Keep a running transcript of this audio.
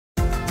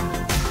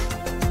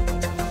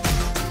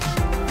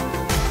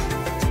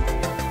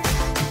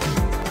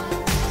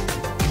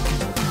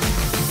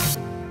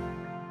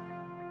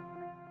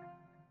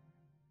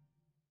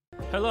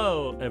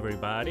Hello,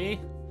 everybody.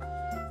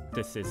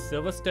 This is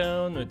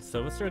Silverstone with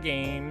Silverstone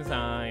Games.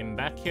 I'm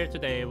back here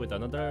today with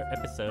another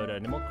episode of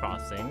Animal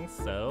Crossing.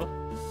 So,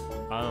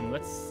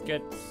 let's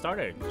get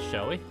started,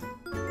 shall we?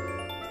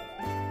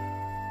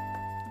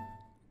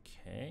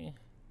 Okay.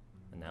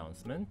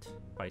 Announcement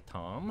by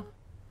Tom.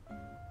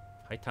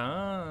 Hi,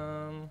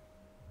 Tom.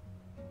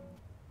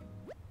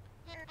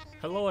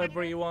 Hello,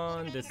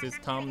 everyone. This is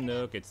Tom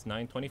Nook. It's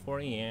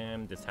 9:24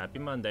 a.m. this happy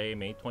Monday,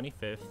 May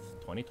 25th,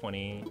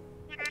 2020.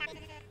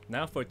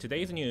 Now for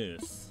today's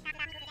news.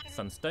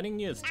 Some stunning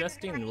news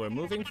just in. We're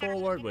moving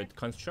forward with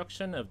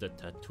construction of the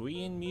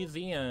Tatooine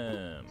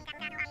Museum.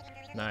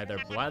 Neither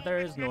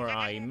Blathers nor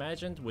I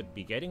imagined would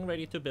be getting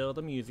ready to build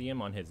a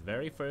museum on his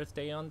very first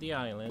day on the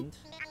island.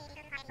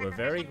 We're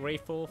very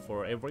grateful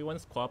for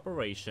everyone's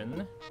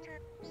cooperation.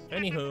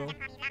 Anywho,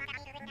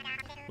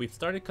 we've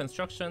started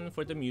construction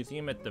for the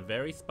museum at the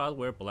very spot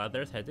where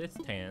Blathers had his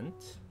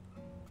tent.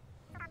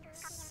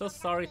 So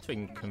sorry to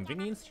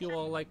inconvenience you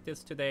all like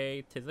this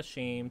today. 'Tis a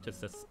shame to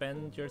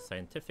suspend your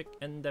scientific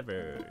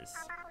endeavors.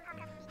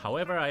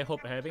 However, I hope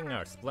having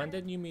our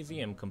splendid new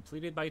museum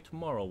completed by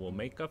tomorrow will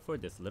make up for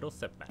this little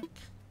setback.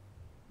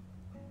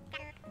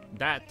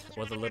 That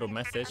was a little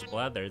message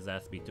Blathers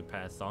asked me to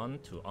pass on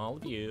to all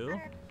of you.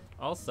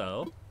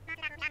 Also,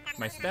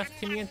 my staff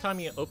Timmy and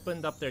Tommy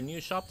opened up their new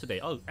shop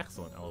today. Oh,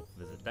 excellent. I'll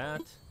visit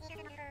that.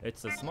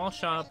 It's a small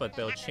shop, but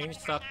they'll change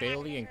stock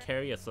daily and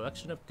carry a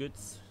selection of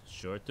goods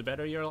sure to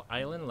better your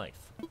island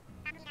life.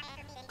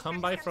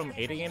 Come by from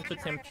 8 a.m. to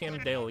 10 p.m.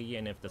 daily,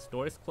 and if the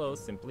store is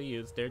closed, simply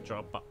use their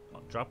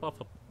drop-off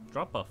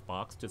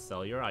box to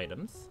sell your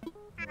items.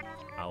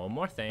 One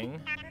more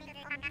thing.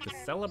 To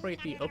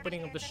celebrate the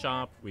opening of the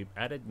shop, we've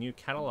added new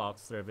catalog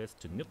service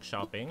to Nook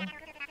Shopping.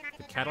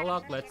 The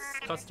catalog lets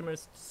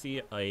customers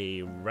see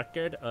a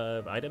record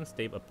of items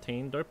they've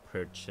obtained or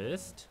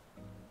purchased.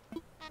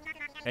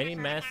 Any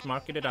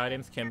mass-marketed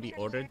items can be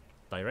ordered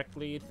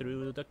directly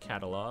through the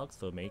catalog,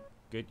 so make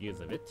good use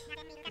of it.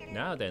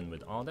 Now then,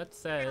 with all that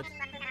said,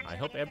 I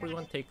hope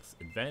everyone takes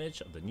advantage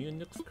of the new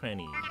Nook's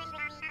Cranny.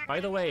 By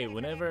the way,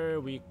 whenever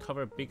we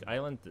cover big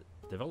island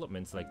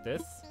developments like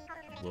this,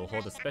 we'll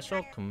hold a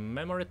special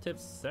commemorative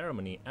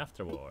ceremony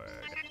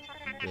afterward.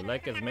 We'd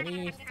like as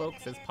many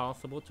folks as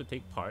possible to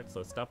take part,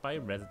 so stop by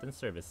Resident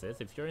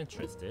Services if you're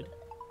interested.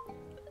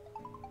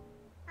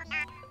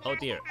 Oh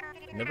dear,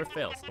 never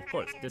fails. Of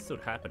course, this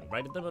would happen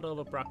right in the middle of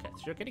a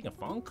broadcast. You're getting a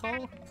phone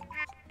call?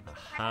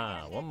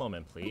 Aha, one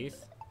moment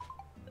please.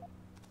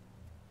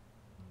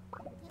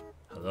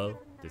 Hello,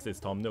 this is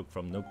Tom Nook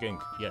from Nook Inc.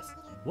 Yes.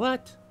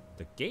 What?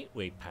 The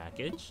gateway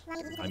package?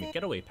 I mean,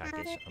 getaway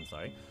package, I'm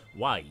sorry.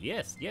 Why,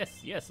 yes,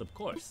 of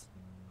course.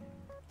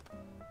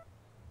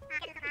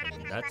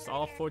 And that's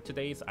all for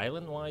today's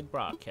island-wide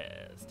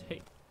broadcast.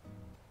 Hey.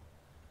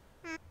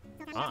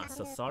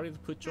 So sorry to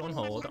put you on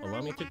hold.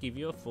 Allow me to give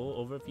you a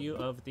full overview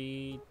of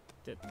the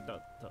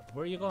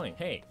where are you going?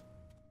 Hey.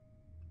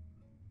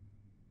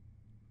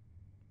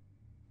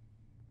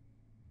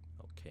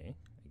 Okay,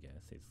 I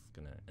guess he's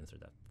gonna answer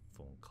that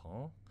phone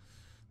call.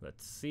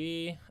 Let's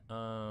see.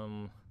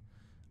 I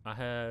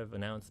have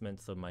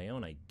announcements of my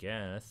own, I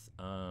guess.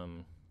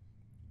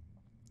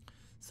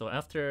 So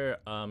after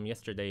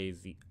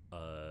yesterday's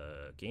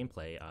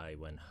gameplay, I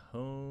went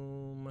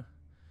home.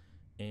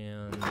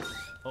 And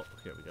oh,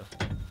 here we go.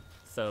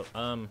 So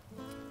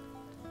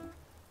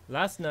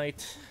last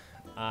night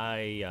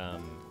I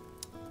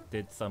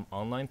did some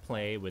online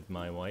play with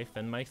my wife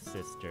and my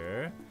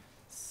sister.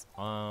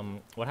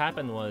 What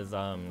happened was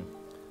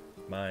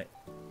my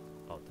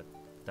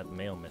that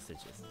mail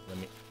messages.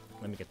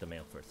 Let me get the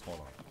mail first.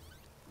 Hold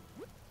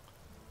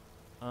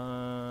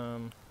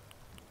on.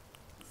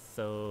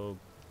 So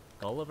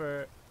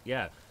Gulliver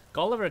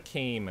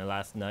came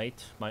last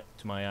night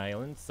to my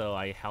island, so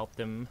I helped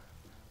him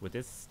with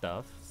his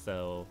stuff.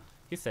 So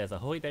he says,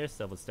 "Ahoy there,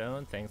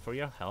 Silverstone. Thanks for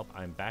your help.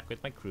 I'm back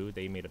with my crew.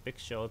 They made a big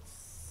show of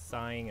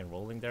sighing and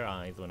rolling their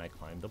eyes when I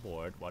climbed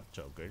aboard. What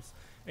jokers.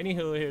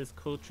 Anywho, here's a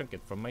cool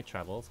trinket from my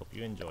travels. Hope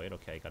you enjoy it."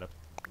 Okay, I gotta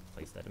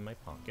place that in my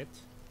pocket.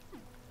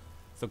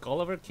 So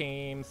Gulliver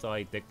came, so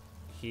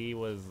he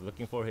was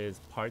looking for his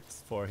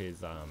parts for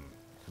his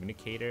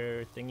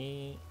communicator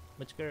thingy,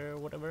 or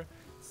whatever.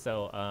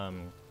 So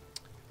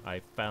I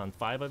found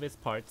 5 of his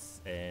parts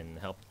and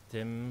helped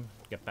him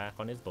get back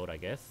on his boat, I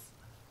guess.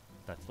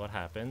 That's what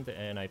happened.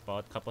 And I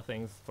bought a couple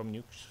things from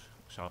Nook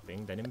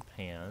Shopping, then in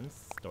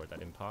pants, stored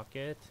that in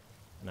pocket.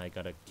 And I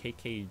got a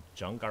KK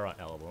Jungara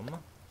album,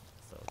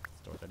 so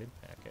stored that in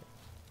packet.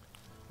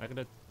 I got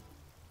a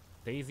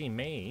Daisy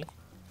May.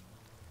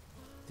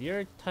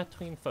 Dear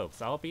Tatooine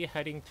folks, I'll be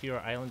heading to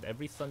your island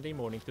every Sunday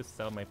morning to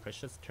sell my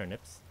precious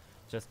turnips,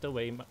 just the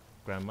way my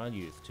Grandma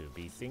used to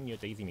be. Seeing you,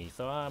 Daisy Me.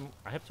 So I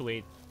have to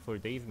wait for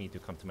Daisy Me to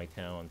come to my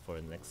town for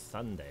next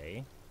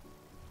Sunday.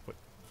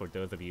 For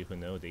those of you who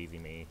know Daisy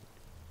Me,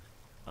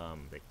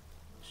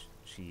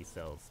 she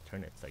sells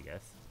turnips, I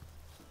guess.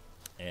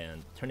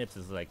 And turnips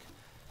is like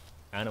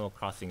Animal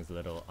Crossing's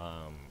little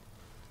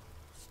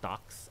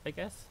stocks, I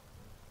guess.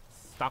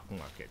 Stock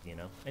market, you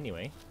know.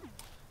 Anyway,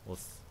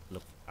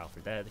 look out for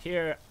that.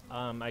 Here,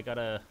 I got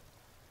a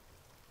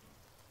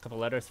couple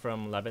letters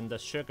from Lavender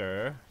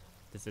Sugar.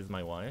 This is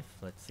my wife.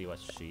 Let's see what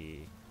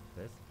she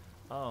says.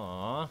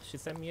 Aww, she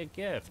sent me a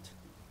gift.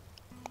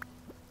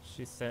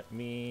 She sent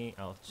me,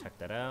 I'll check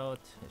that out.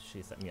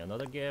 She sent me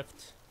another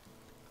gift.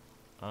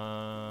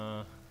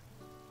 So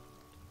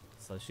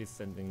she's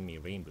sending me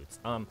rain boots.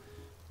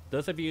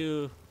 Those of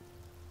you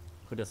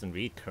who doesn't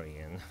read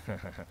Korean,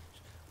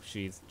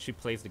 she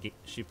plays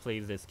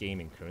this game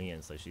in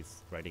Korean, so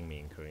she's writing me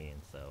in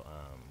Korean. So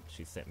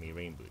she sent me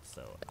rain boots,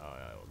 so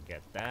I'll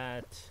get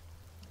that.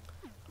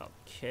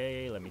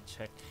 Okay, let me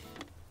check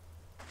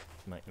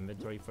my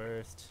inventory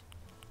first.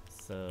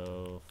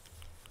 So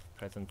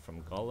present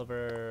from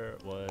Gulliver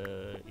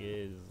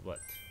is what?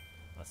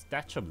 A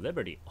Statue of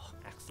Liberty. Oh,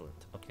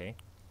 excellent. Okay.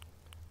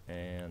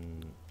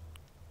 And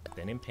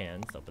denim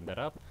pants. Open that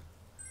up.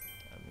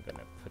 I'm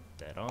gonna put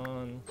that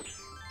on.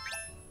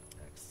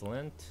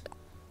 Excellent.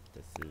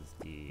 This is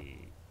the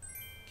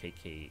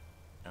KK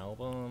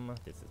album.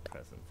 This is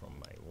present from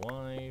my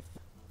wife.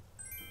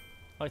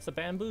 Oh, it's a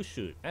bamboo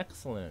shoot.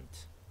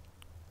 Excellent.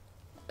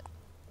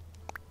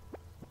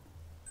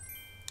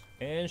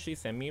 And she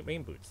sent me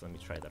rain boots. Let me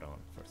try that on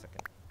for a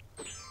second.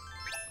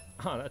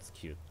 Oh, that's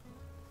cute.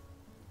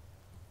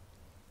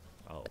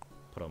 I'll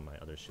put on my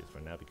other shoes for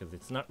now because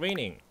it's not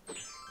raining.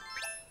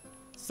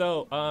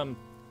 So,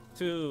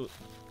 to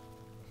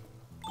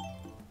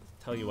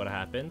tell you what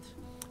happened,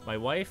 my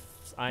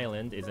wife's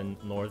island is in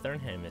northern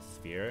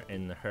hemisphere,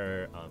 and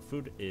her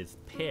food is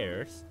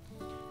pears.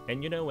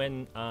 And you know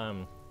when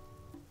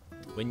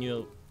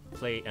you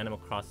play Animal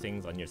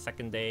Crossings on your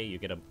second day, you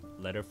get a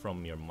letter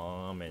from your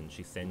mom, and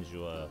she sends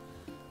you a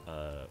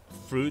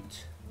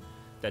fruit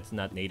that's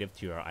not native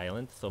to your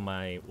island. So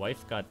my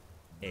wife got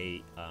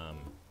a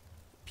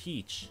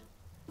peach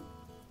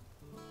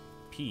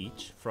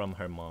from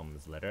her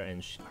mom's letter,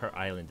 and her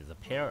island is a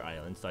pear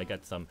island. So I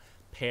got some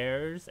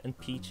pears and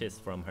peaches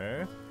from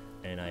her,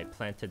 and I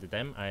planted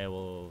them. I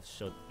will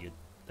show you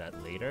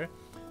that later.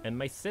 And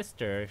my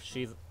sister,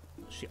 she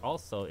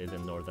also is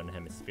in northern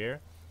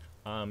hemisphere.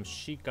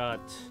 She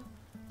got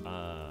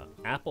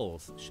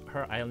apples.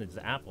 Her island is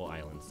apple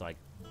island, so I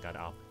got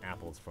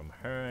apples from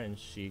her, and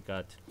she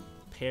got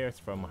pears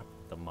from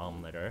the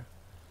mom letter.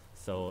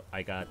 So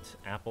I got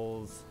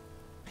apples,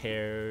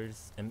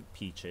 pears, and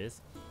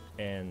peaches.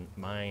 And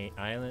my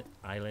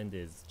island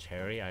is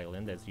Cherry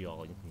Island, as you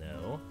all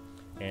know.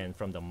 And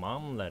from the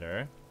mom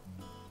letter,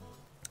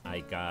 I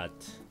got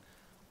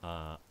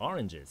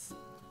oranges.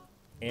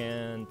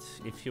 And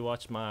if you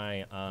watch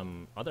my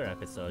other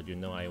episode, you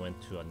know I went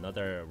to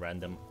another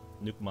random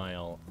Nook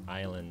Mile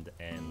island,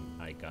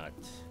 and I got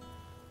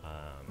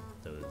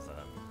those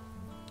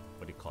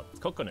what do you call it?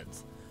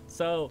 Coconuts.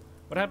 So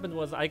what happened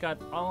was I got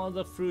all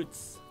the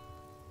fruits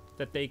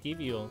that they give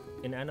you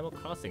in Animal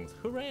Crossings.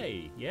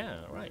 Hooray!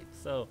 Yeah, right.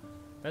 So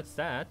that's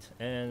that.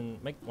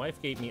 And my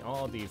wife gave me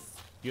all these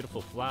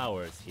beautiful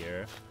flowers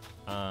here.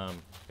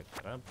 Pick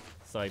that up.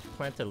 So I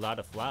planted a lot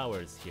of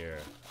flowers here,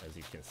 as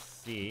you can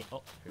see.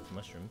 Oh, here's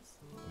mushrooms.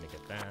 Let me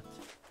get that.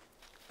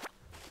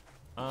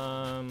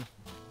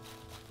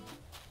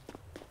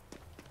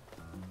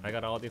 I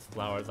got all these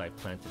flowers. I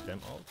planted them.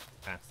 Oh,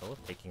 Axel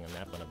taking a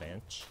nap on a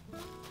bench.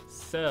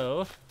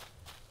 So,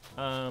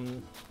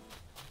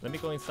 let me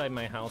go inside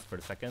my house for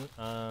a second,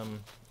 and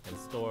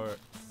store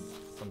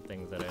some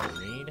things that I don't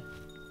need.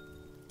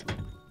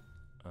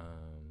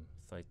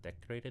 So I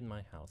decorated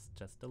my house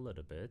just a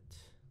little bit.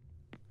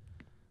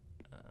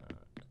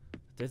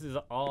 This is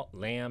all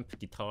lamp,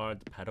 guitar,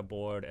 the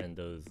paddleboard, and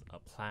those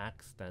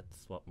plaques.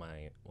 That's what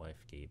my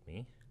wife gave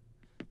me.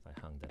 So I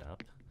hung that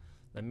up.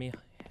 Let me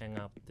hang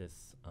up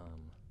this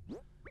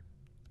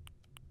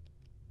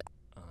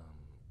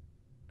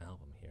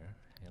album here.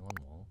 Hang on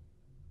wall.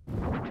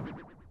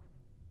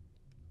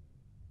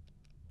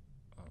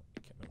 Oh,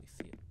 you can't really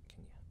see it,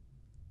 can you?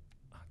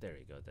 Ah, there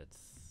you go.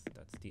 That's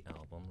the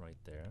album right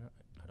there.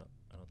 I don't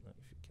know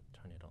if you can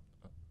turn it on.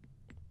 Oh,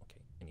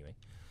 okay. Anyway,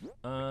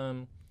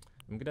 I'm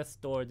gonna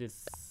store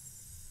this.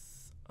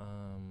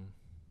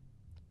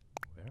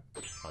 Where?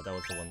 Oh, that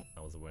was the one I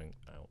was wearing.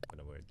 I'm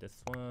gonna wear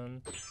this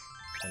one.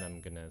 And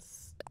I'm gonna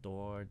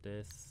store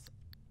this,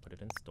 put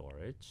it in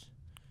storage.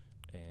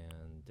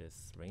 And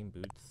this rain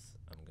boots,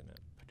 I'm gonna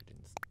put it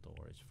in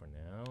storage for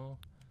now.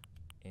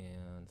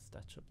 And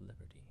Statue of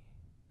Liberty.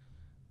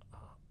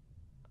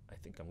 I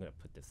think I'm gonna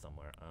put this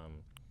somewhere.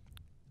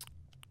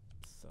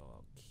 So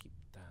I'll keep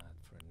that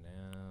for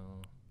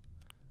now.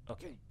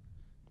 Okay.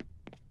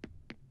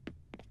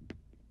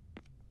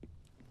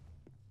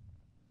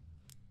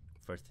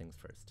 First things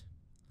first.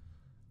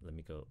 Let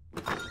me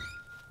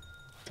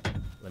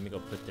go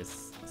put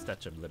this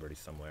Statue of Liberty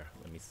somewhere.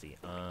 Let me see.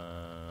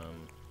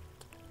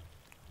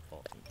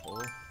 Vault and pull.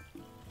 Okay.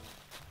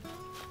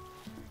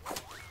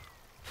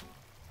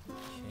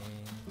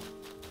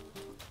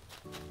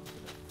 Gonna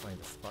find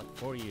a spot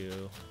for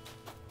you.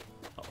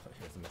 Oh,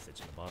 here's a message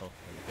in the bottle.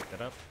 Let me pick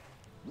that up.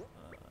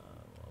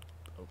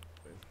 Oh,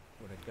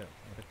 where'd it go?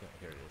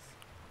 Here it is.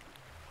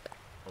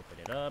 Open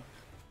it up.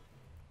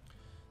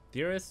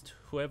 Dearest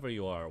whoever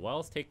you are,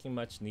 whilst taking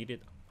much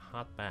needed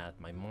hot bath,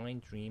 my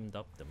mind dreamed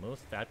up the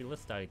most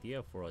fabulous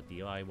idea for a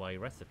DIY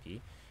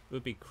recipe. It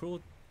would be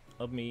cruel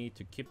of me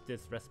to keep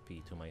this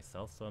recipe to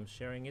myself, so I'm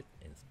sharing it.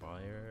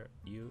 Inspire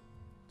you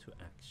to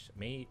action.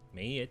 May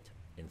it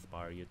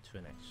inspire you to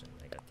an action.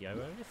 I got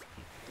DIY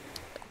recipe.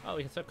 Oh,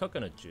 it's a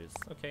coconut juice.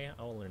 Okay,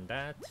 I'll learn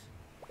that.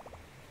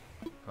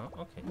 Oh,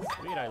 okay,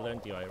 sweet. I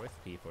learned DIY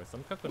recipe for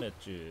some coconut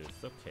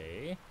juice.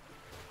 Okay.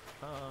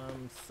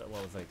 So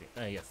what was I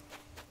doing? Yes,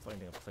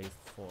 finding a place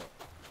for.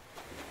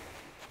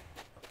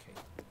 Okay.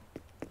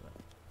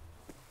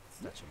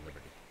 Statue of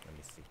Liberty. Let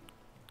me see.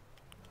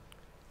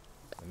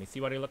 Let me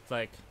see what it looks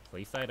like.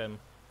 Place item.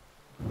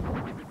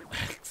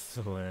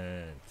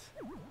 Excellent.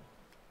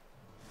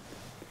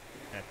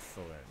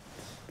 Excellent.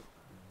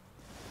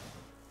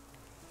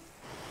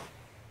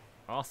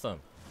 Awesome.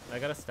 I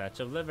got a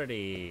Statue of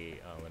Liberty.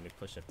 Oh, let me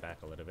push it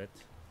back a little bit.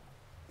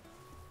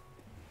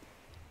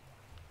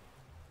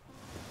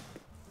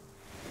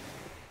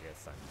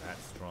 Yes, I'm that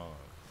strong.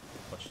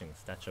 Pushing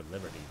Statue of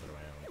Liberties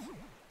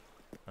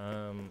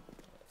around.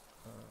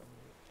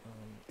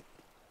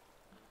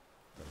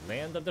 The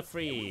land of the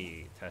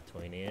free,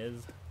 Tatooine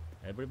is.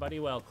 Everybody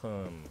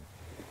welcome.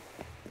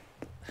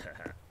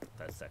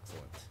 That's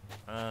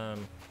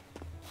excellent.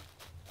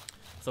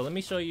 So let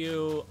me show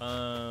you,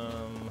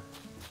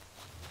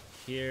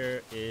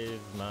 here is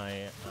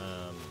my,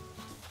 I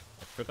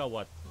forgot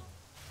what,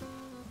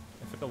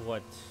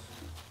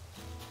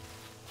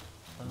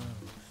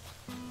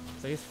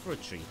 so here's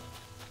fruit tree.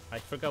 I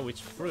forgot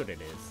which fruit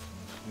it is.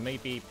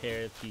 Maybe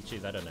pears,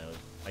 peaches, I don't know.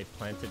 I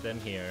planted them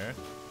here.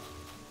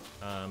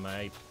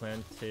 I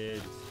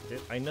planted,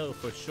 I know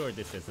for sure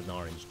this is an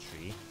orange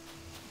tree.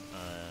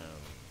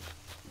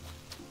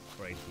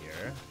 Right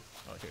here.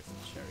 Oh, here's some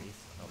cherries.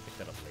 I'll pick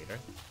that up later.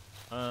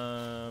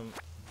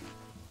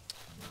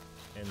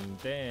 And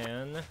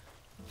then let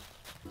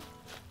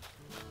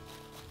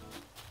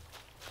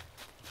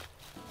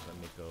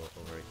me go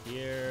over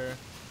here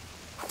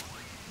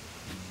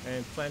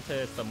and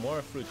planted some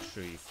more fruit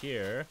trees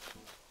here.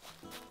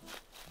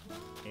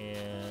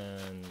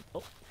 And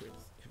oh,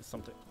 here's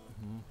something.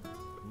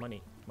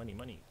 Money.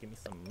 Give me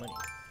some money.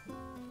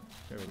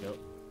 There we go.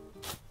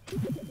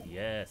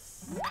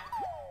 Yes.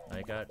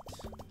 I got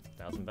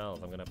 1,000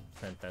 bells. I'm gonna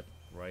plant that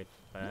right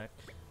back.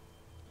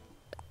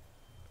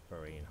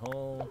 Bury in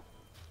hole.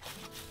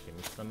 Give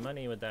me some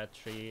money with that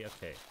tree.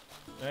 Okay.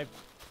 And I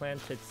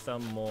planted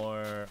some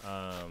more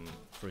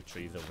fruit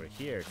trees over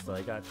here. So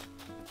I got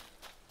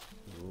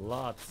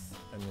lots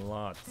and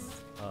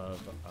lots of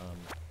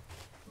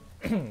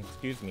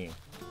excuse me,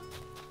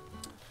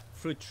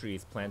 fruit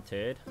trees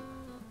planted.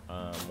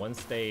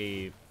 Once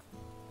they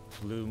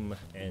bloom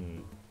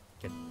and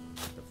get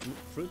the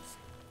fruits,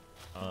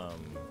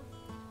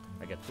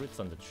 I get fruits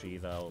on the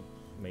trees, I'll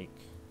make,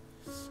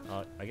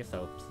 I guess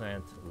I'll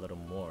plant a little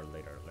more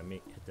later. Let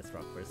me hit this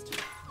rock first.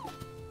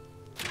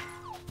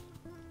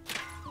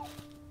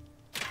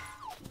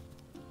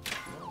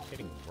 I'm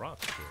hitting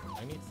rocks here.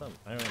 I need some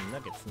iron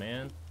nuggets,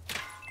 man.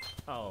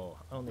 Oh,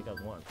 I only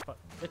got one, but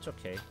it's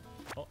okay.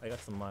 Oh, I got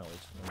some mileage.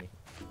 Let me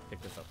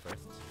pick this up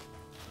first.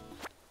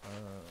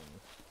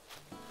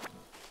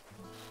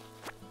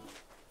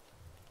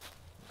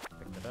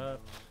 Pick it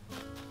up.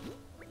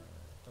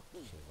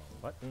 Okay, wrong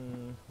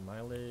button.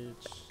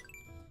 Mileage.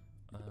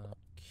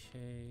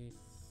 Okay,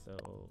 so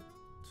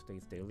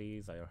today's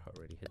dailies, I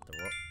already hit the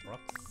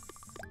rocks.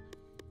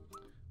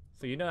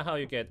 So you know how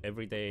you get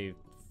everyday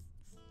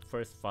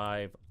first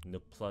 5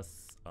 Nook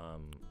Plus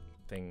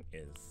thing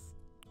is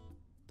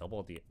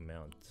double the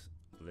amount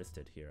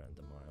listed here on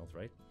the miles,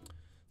 right?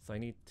 So I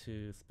need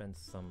to spend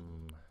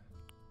some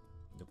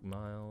Nook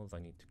miles. I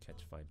need to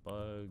catch 5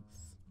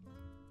 bugs.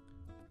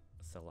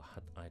 Sell a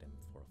hot item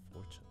for a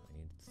fortune. I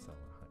need to sell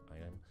a hot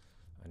item.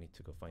 I need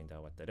to go find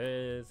out what that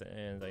is,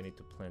 and I need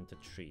to plant a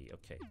tree.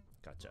 Okay,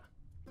 gotcha.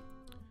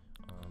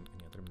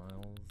 Any other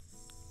miles?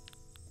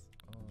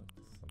 Oh,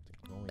 this is something.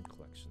 Glowing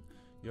collection.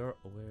 You're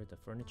aware the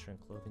furniture and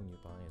clothing you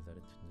buy is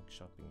added to Nook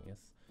shopping.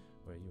 Yes,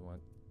 where you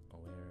want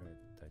aware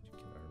that you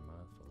can earn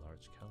miles for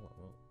large catalog.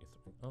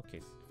 Well,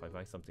 okay, so if I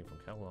buy something from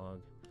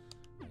catalog,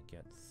 I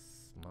get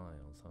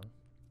miles, huh?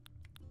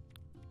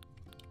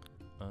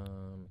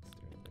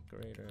 Exterior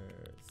decorator.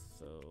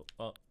 So,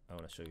 oh, I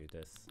want to show you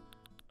this.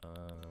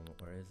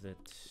 Where is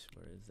it?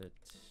 Where is it?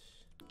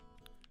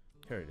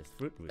 Here it is,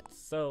 fruit roots.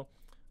 So,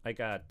 I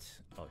got,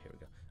 oh, here we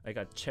go. I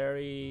got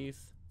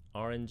cherries,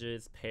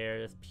 oranges,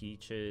 pears,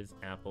 peaches,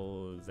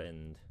 apples,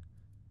 and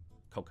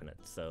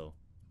coconuts. So,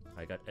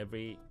 I got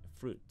every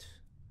fruit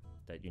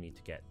that you need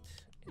to get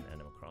in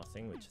Animal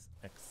Crossing, which is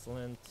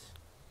excellent.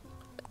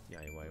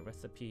 DIY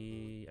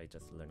recipe. I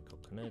just learned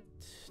coconut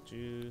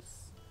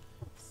juice.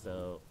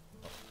 So,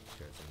 oh,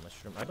 here's a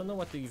mushroom. I don't know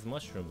what these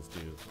mushrooms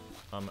do.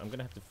 I'm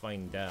gonna have to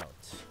find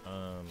out.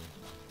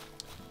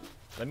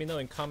 Let me know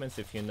in comments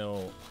if you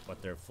know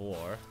what they're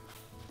for,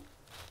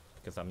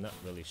 because I'm not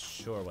really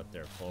sure what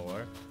they're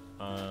for.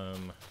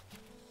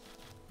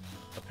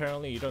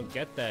 Apparently you don't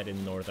get that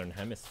in Northern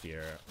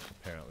Hemisphere,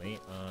 apparently.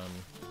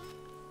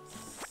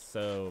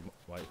 So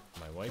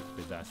my wife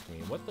is asking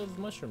me what those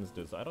mushrooms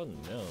do, so I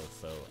don't know.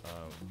 So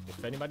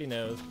if anybody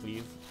knows,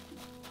 please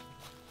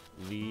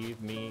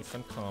leave me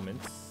some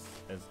comments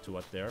as to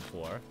what they're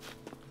for.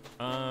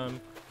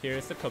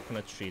 Here's the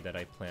coconut tree that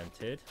I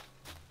planted.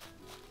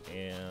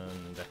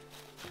 And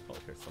oh,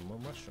 here's some more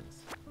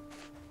mushrooms.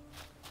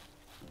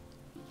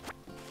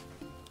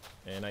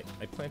 And I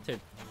planted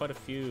quite a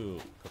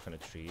few coconut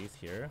trees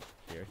here.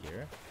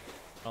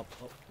 Oh,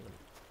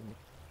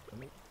 let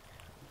me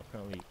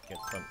apparently get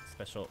some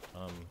special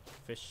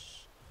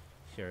fish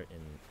here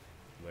in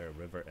where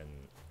river and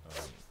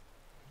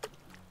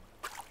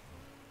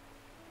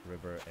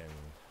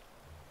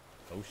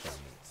ocean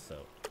meet.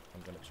 So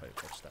I'm gonna try to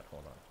catch that.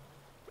 Hold on.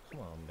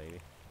 Come on, baby.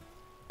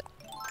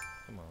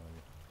 Come on.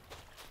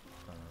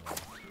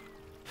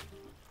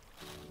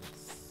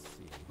 Let's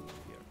see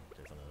here.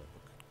 There's another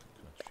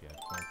coconut tree I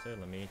planted.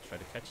 Let me try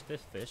to catch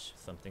this fish.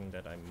 Something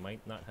that I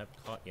might not have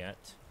caught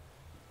yet.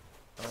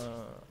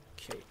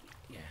 Okay.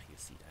 Yeah, you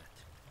see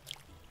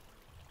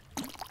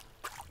that.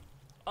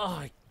 Oh,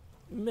 I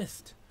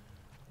missed.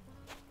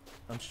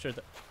 I'm sure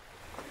that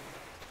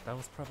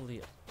was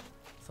probably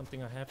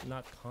something I have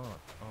not caught.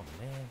 Oh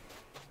man.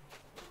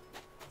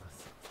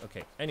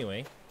 Okay,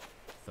 anyway.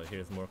 So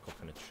here's more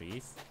coconut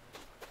trees.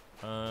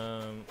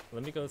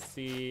 Let me go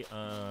see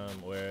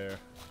where...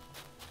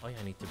 Oh yeah,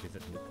 I need to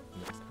visit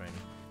Nook's Cranny.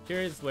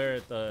 Here's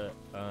where the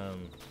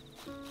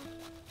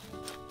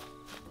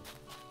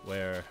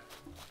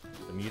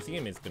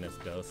museum is gonna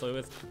go. So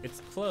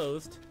it's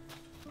closed,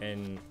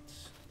 and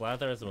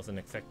Blathers wasn't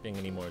accepting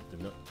any more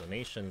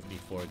donations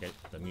before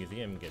the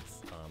museum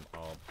gets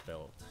all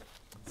built.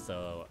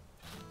 So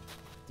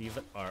these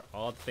are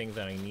all things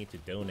that I need to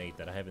donate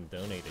that I haven't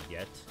donated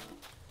yet.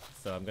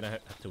 So I'm gonna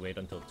have to wait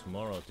until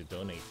tomorrow to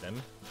donate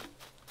them.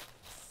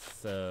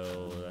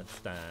 So that's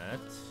that.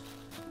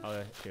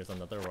 Oh, here's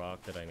another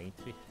rock that I need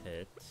to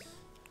hit.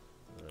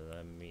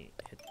 Let me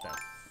hit that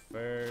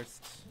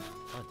first.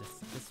 Oh,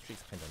 this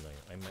tree's kind of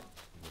annoying. I might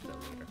need that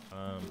later.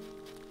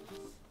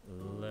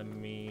 Let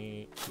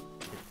me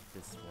hit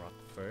this rock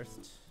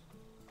first.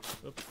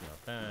 Oops,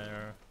 not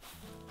there.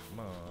 Come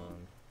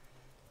on.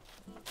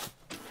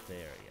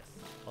 There, yes.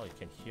 Oh, you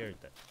can hear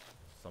that.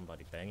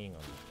 Somebody banging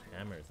on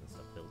hammers and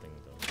stuff, building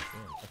the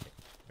museum. Okay,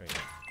 there we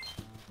go.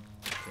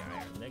 Okay,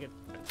 iron nugget,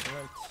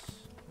 excellent.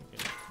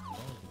 Okay,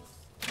 all these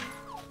things.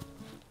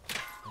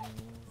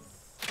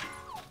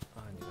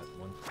 Oh, and you got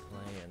one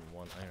clay and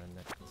one iron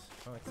nugget.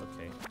 Oh, it's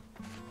okay.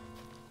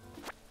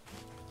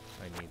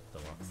 I need the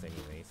rocks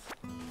anyways.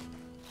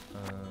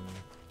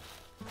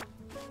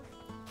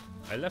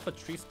 I left a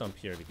tree stump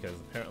here because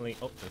apparently,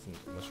 oh, there's a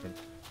mushroom.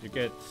 You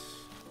get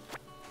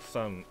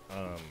some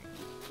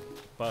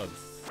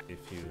bugs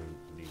if you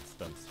leave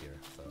stumps here,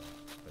 so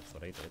that's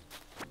what I did.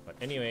 But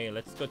anyway,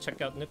 let's go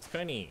check out Nook's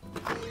Cranny.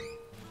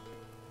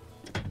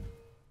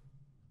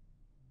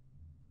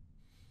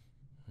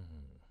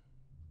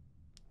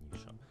 New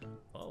shop.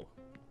 Oh,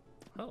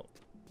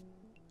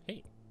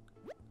 hey.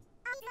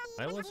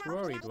 I was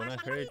worried when I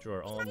heard you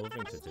were all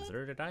moving to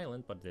deserted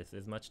island, but this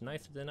is much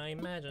nicer than I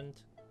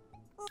imagined.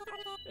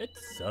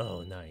 It's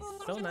so nice,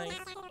 so nice.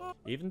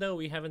 Even though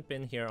we haven't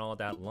been here all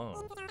that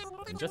long.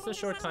 In just a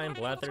short time,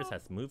 Blathers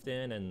has moved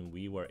in and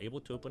we were able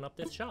to open up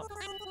this shop.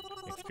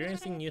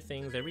 Experiencing new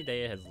things every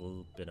day has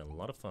been a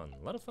lot of fun.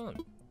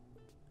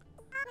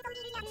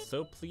 I'm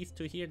so pleased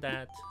to hear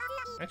that.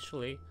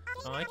 Actually,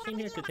 I came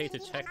here today to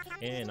check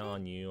in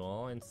on you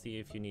all and see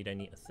if you need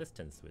any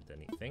assistance with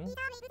anything.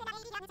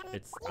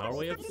 It's our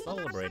way of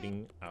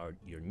celebrating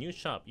your new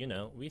shop, you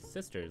know. We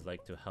sisters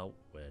like to help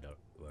with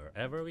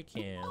wherever we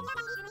can.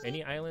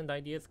 Any island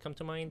ideas come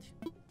to mind?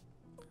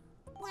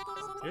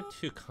 You're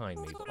too kind,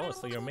 Mabel. Oh,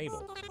 so you're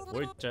Mabel.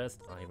 We're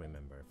just... I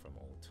remember from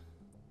old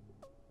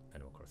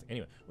Animal Crossing.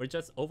 Anyway, we're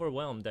just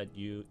overwhelmed that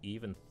you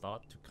even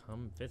thought to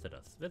come visit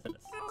us.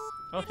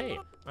 Oh, hey,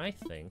 I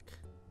think...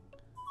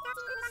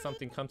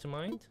 Something come to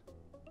mind?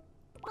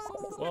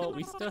 Well,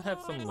 we still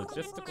have some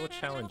logistical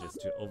challenges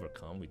to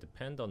overcome. We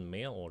depend on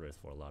mail orders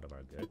for a lot of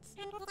our goods.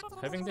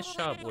 Having this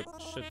shop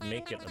should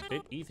make it a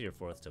bit easier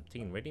for us to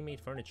obtain ready-made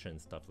furniture and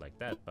stuff like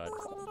that, but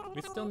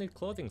we still need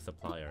clothing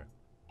supplier.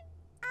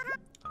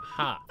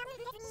 Aha!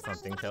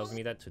 Something tells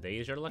me that today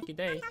is your lucky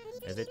day.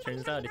 As it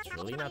turns out, it's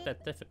really not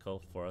that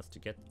difficult for us to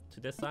get to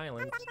this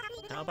island.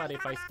 How about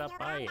if I stop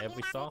by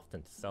every so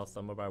often to sell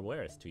some of our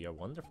wares to your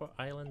wonderful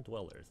island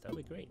dwellers? That'd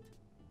be great.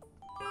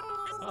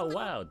 Oh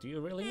wow, do you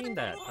really mean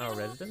that? Our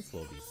residents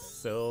will be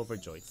so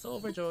overjoyed, so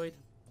overjoyed.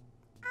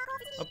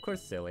 Of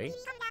course, silly.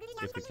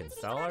 If we can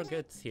sell our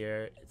goods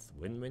here, it's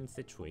a win-win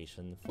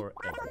situation for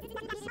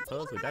everyone. I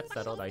suppose with that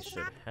settled, I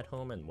should head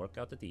home and work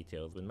out the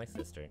details with my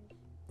sister.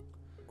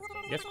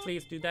 Yes,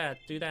 please, do that,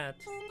 We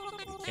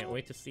can't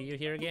wait to see you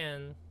here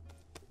again.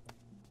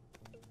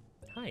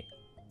 Hi.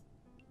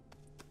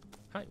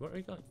 Hi, where are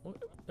you going? We're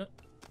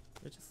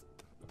just...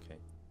 Okay.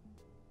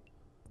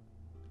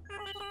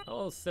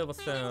 Oh,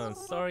 Silverstone,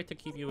 sorry to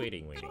keep you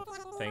waiting.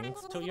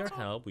 Thanks to your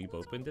help, we've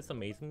opened this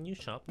amazing new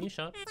shop.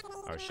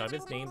 Our shop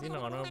is named in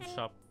honor of the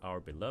shop our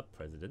beloved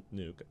President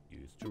Nook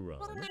used to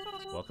run.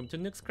 Welcome to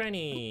Nook's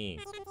Cranny!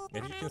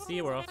 As you can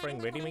see, we're offering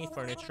ready-made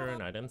furniture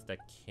and items that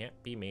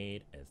can't be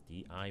made as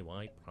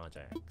DIY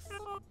projects.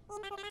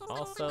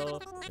 Also,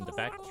 in the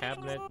back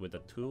cabinet with the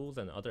tools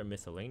and other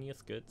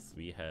miscellaneous goods,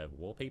 we have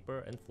wallpaper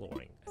and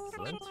flooring.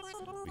 Excellent.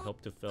 We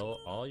hope to fill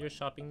all your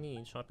shopping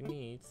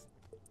needs.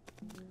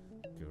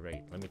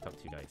 Great, let me talk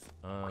to you guys.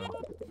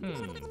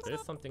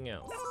 There's something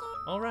else.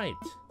 Alright,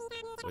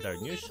 with our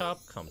new shop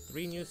come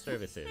 3 new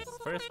services.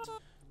 First,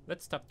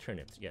 let's stock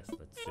turnips. Yes,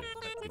 let's do it,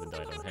 even though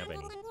I don't have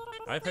any.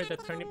 I've heard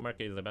that turnip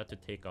market is about to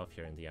take off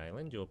here in the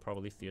island. You'll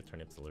probably see a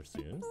turnip seller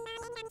soon.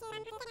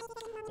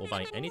 We'll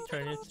buy any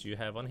turnips you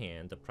have on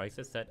hand. The price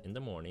is set in the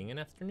morning and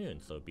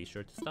afternoon, so be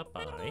sure to stop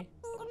by.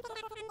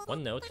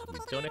 One note, we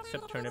don't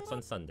accept turnips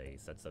on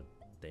Sundays. That's a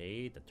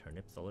day the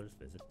turnip sellers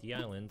visit the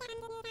island.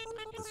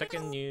 The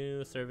second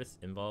new service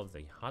involves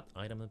a hot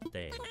item of the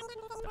day.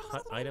 The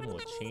hot item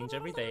will change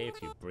every day.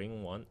 If you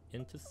bring one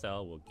in to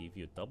sell, we'll give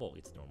you double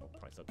its normal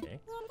price, okay?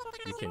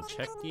 You can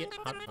check the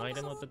hot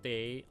item of the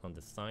day on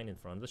the sign in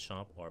front of the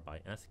shop or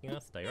by asking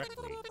us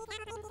directly.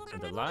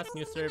 And the last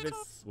new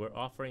service we're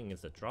offering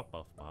is a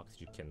drop-off box.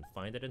 You can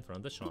find it in front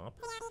of the shop.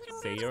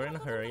 Say you're in a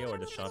hurry or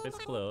the shop is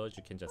closed,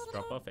 you can just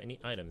drop off any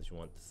items you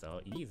want to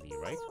sell. Easy,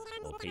 right?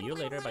 We'll pay you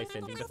later by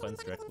sending the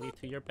funds directly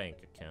to your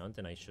bank account,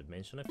 and I should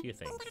mention a few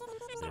things.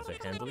 There's a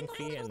handling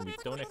fee, and we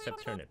don't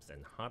accept turnips,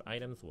 and hot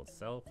items will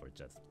sell for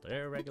just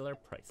their regular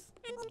price.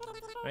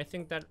 I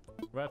think that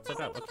wraps it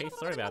up. Okay,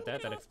 sorry about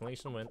that. That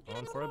explanation went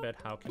on for a bit.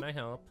 How can I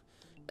help?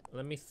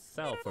 Let me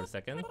sell for a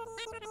second.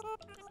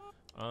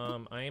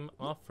 I'm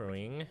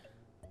offering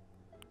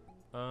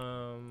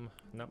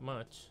not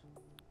much.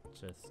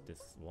 Just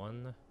this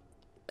one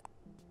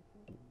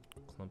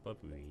clump of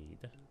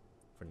weed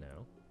for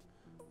now.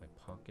 My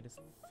pocket is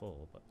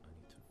full, but I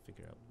need to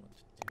figure out what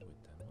to do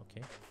with them.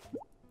 Okay.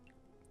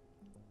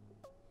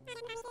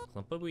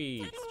 Clump of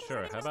weeds.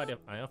 Sure. How about if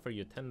I offer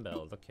you 10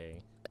 bells?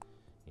 Okay.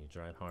 You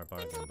drive hard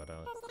bargain, but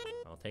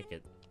I'll take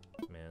it.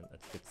 Man,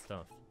 that's good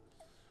stuff.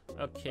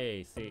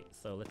 Okay. See.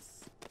 So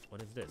let's.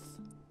 What is this?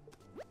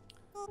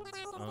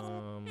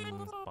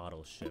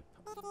 Bottle ship.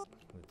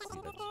 Let's see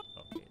that.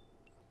 Okay.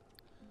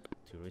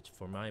 Too rich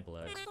for my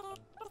blood.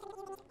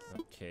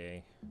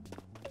 Okay.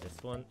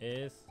 This one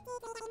is.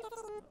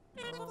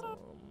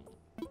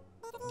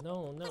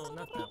 No,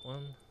 not that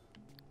one.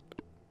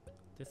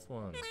 This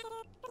one.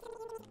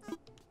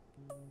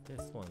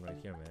 This one right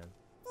here, man.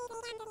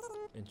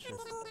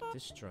 Interesting.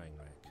 Dish drying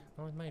rack.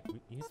 Oh, I might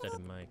use that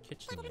in my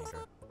kitchen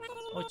later.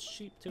 Oh, it's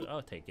cheap too.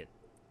 I'll take it.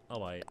 I'll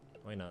buy it.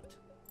 Why not?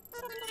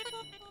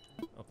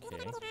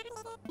 Okay.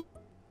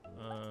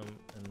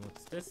 And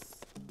what's this?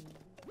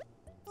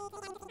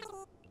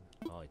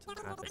 Oh, it's a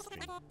tapestry.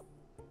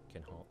 You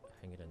can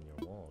hang it on your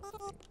wall or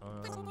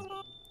something.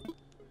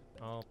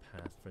 I'll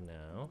pass for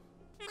now.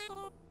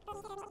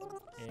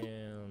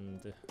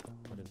 And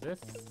what is this?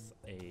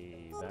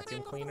 A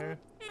vacuum cleaner.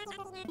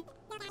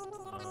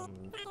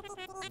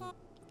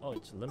 Oh,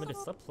 it's limited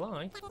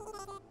supply.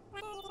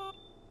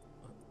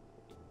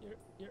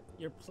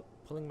 You're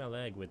pulling my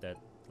leg with that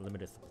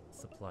limited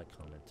supply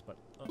comment, but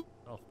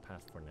I'll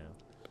pass for now.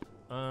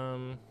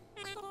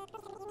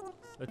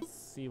 Let's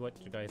see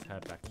what you guys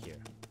have back here.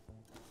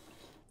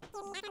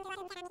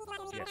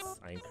 Yes,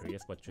 I'm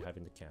curious what you have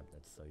in the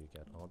cabinet. So you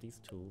got all these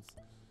tools,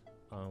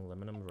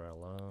 lemon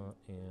umbrella,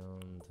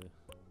 and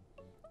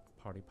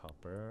party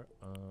popper.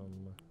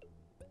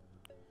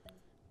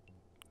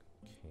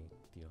 Okay,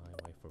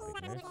 DIY for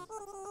beginners.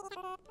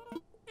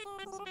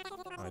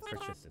 I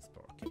purchased this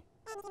store. Okay.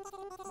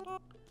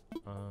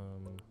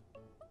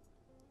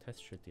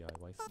 Test your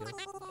DIY skills.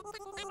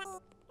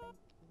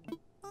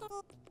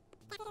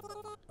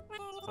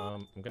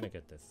 I'm gonna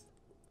get this.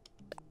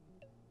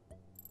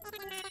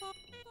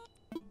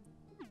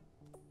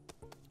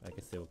 I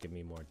guess it will give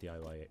me more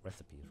DIY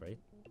recipes, right?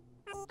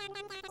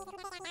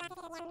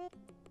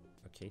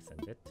 Okay,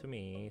 send it to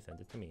me. Send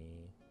it to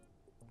me.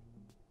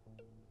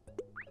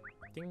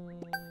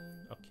 Ding.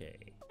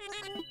 Okay.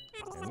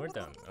 And we're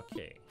done.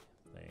 Okay.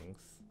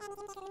 Thanks.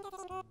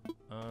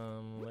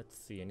 Let's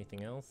see.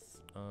 Anything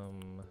else?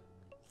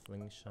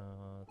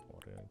 Slingshot,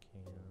 water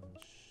can,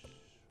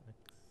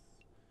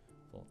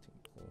 floating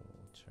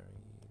pool,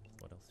 cherries.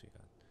 What else we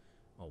got?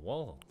 Oh,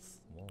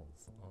 walls.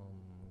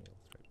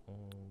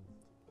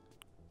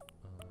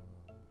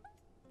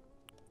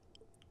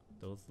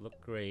 Those look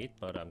great,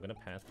 but I'm gonna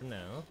pass for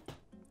now.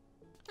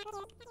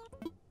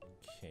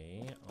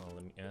 Okay,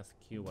 let me ask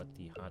you what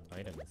the hot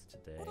item is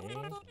today.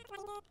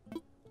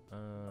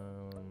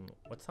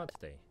 What's hot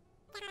today?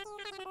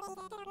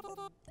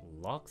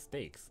 Log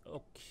steaks.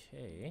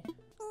 Okay.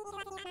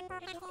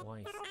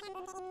 Twice.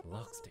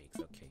 Log steaks.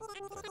 Okay.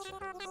 Gotcha.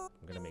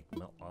 I'm gonna make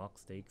log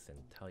steaks and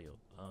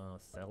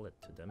sell it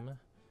to them.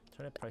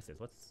 Turnip prices.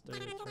 What's the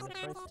turnip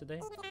price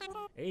today?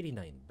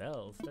 89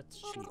 bells. That's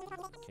cheap.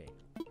 Okay.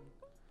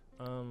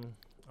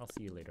 I'll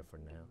see you later for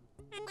now.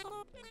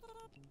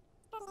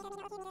 Okay.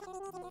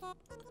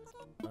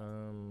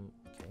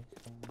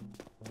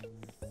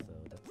 So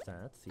that's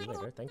that. See you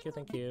later. Thank you,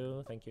 thank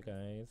you. Thank you,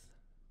 guys.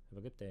 Have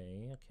a good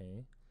day.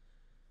 Okay.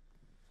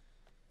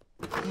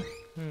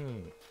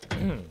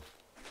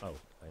 Oh,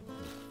 I need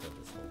to fill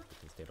this hole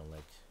because they don't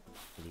like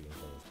leaving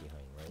holes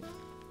behind, right?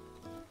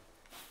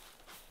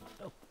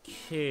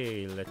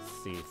 Okay, let's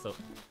see. So,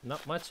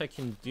 not much I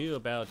can do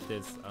about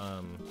this,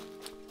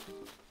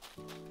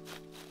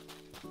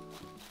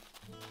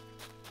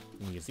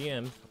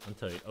 museum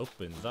until it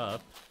opens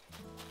up.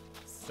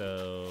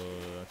 So,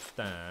 that's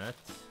that.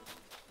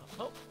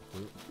 Oh!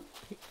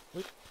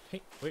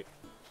 Wait.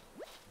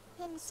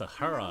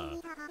 Sahara!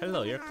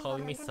 Hello, you're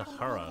calling me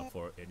Sahara,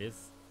 for it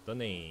is the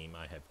name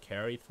I have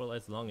carried for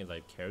as long as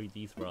I've carried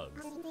these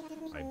rugs.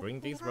 I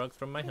bring these rugs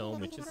from my home,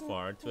 which is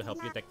far, to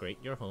help you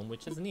decorate your home,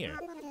 which is near.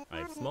 I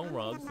have small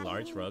rugs,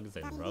 large rugs,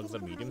 and rugs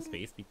of medium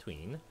space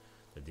between.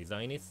 The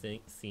design is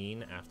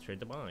seen after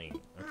the buying.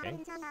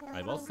 Okay.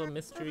 I've also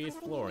mysterious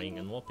flooring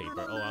and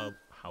wallpaper. Oh,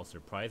 how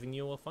surprising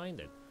you will find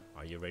it.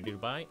 Are you ready to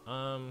buy?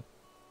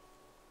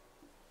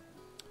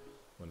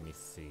 Let me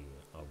see.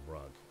 A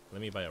rug. Let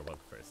me buy a rug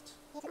first.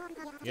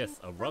 Yes,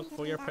 a rug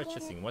for your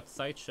purchasing. What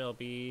size shall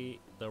be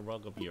the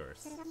rug of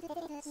yours?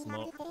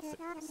 Small.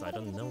 So I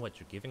don't know what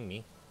you're giving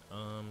me.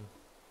 Let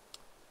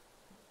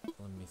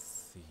me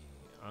see.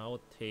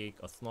 I'll take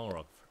a small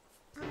rug.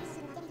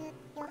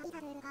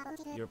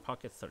 Your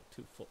pockets are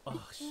too full.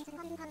 Oh,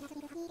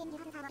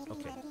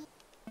 okay.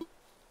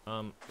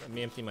 Let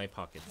me empty my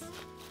pockets.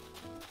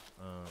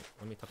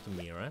 Let me talk to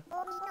Mira.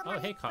 Oh,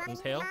 hey,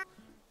 Cottontail.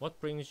 What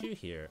brings you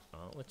here?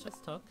 Let's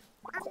just talk.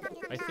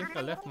 I think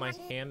I left my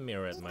hand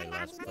mirror at my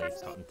last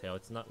place, Cottontail.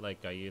 It's not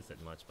like I use it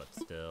much, but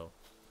still.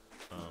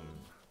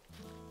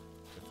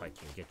 If I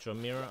can get you a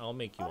mirror, I'll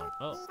make you one.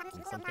 Oh,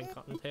 need something,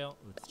 Cottontail?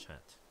 Let's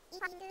chat.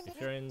 If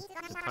you're into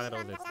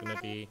titles, it's gonna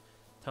be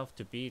tough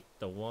to beat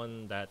the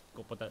one that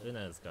Gopada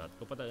Una's got.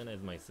 Gopada Una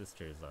is my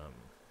sister's,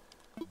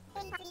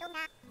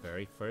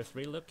 very first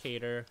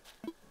relocator.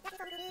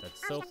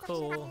 That's so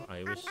cool.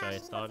 I wish I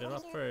thought it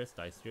up first.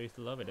 I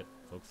seriously love it.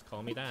 Folks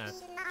call me that.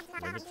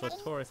 Leave it to a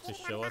tourist to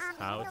show us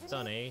how it's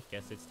done, eh?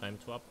 Guess it's time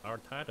to up our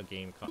title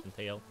game,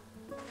 Cottontail.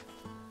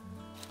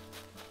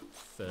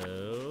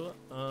 So,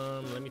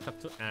 let me talk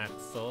to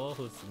Axel,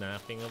 who's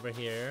napping over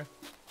here.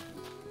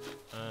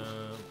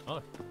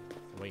 Oh,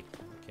 wait,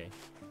 okay.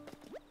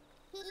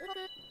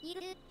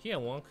 Here,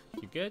 Wonk,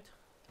 you good?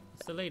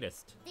 What's the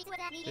latest?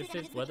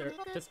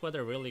 This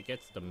weather really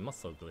gets the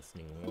muscle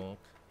glistening, Wonk.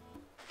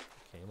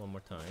 Okay, one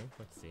more time.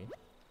 Let's see.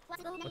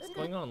 What's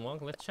going on,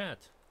 Wonk? Let's chat.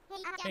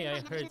 Hey,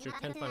 I heard your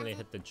tent finally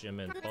hit the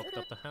gym and bulked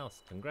up the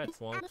house. Congrats,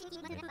 Wonk.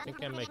 I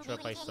think I might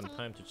drop by some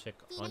time to check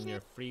on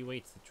your free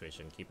weight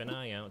situation. Keep an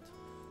eye out.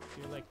 I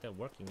feel like that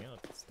working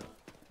out stuff.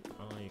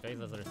 Oh, you guys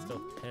are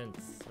still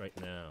tense right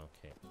now.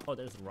 Okay. Oh,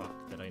 there's rock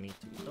that I need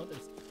to... Oh,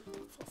 there's...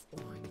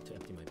 Oh, I need to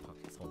empty my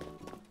pockets. Hold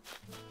on.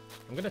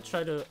 I'm gonna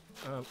try to...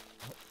 Oh,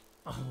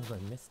 I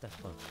missed that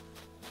bug.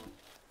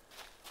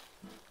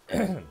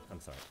 I'm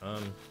sorry.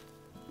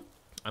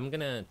 I'm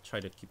gonna try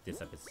to keep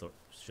this episodes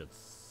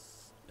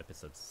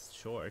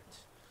short,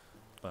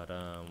 but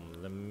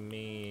let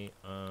me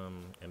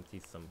empty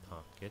some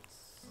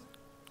pockets.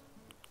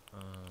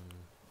 Let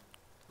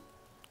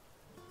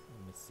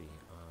me see.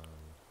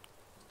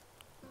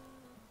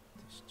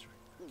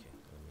 Okay,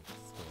 let me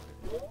store it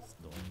in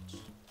storage.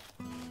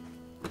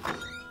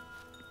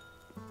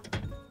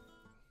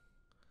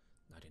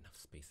 Not enough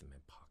space in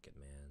my pocket,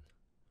 man.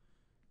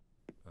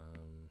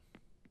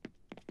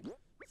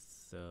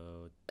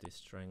 So this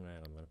string right,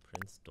 I'm gonna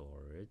put in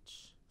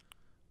storage.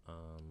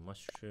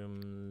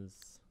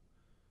 Mushrooms,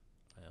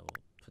 I will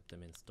put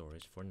them in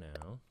storage for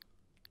now.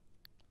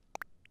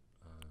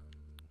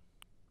 I'm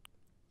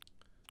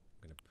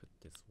gonna put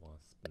this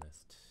wasp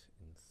nest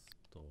in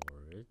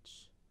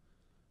storage.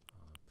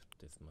 Put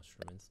this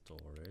mushroom in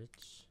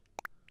storage.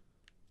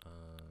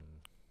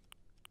 I'm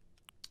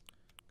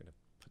gonna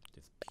put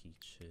this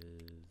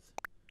peaches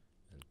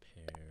and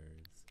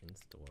pears in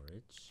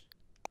storage.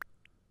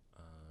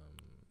 I'm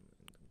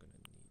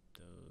gonna need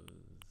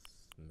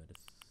those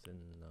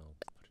medicine. I'll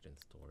put it in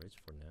storage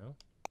for now.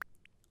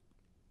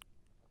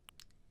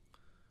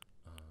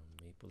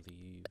 Maple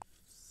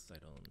leaves, I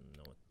don't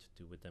know what to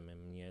do with them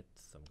yet,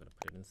 so I'm gonna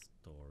put it in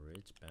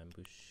storage.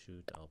 Bamboo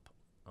shoot, I'll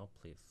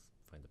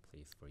find a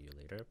place for you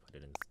later. Put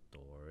it in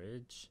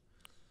storage.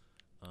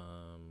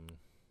 I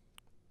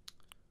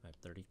have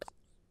 30.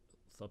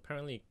 So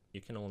apparently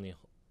you can only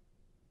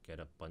get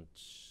a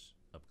bunch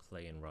of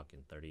clay and rock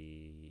in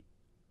 30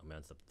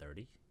 amounts of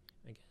 30,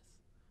 I guess.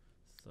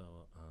 So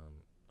oh,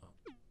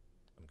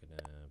 I'm gonna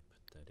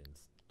put that in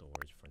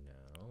storage for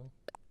now.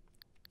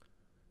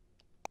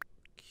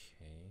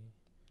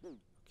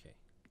 Okay,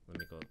 let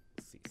me go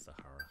see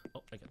Sahara.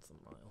 Oh, I got some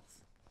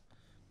miles.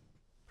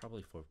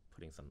 Probably for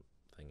putting something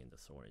in the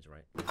storage,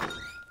 right?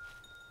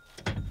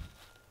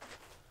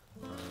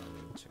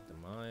 Check the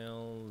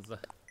miles.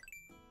 What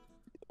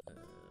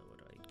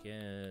do I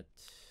get?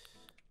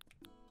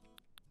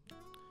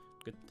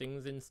 Good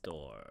things in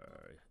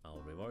store.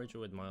 I'll reward reward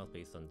you with miles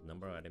based on the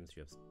number of items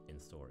you have in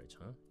storage,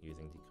 huh?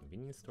 Using the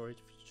convenience storage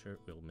feature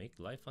will make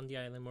life on the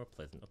island more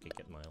pleasant. Okay,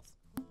 get miles.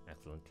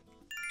 Excellent.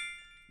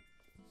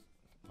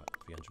 What,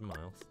 300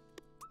 miles.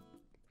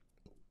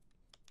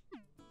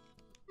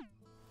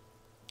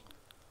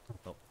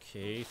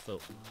 Okay, so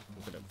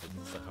I'm gonna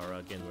visit Sahara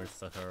again. Where's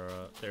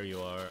Sahara? There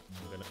you are.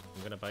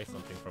 I'm gonna buy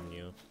something from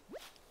you.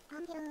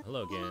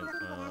 Hello again.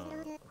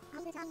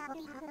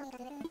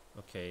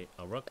 Okay,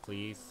 a rug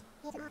please.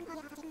 Let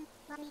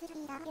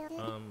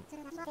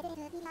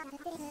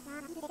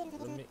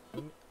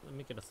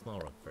me get a small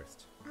rug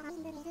first.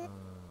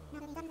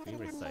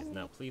 Favorite size.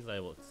 Now please, I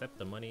will accept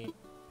the money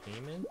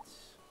payment.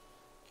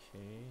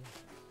 Okay.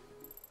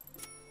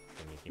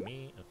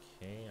 Gimme.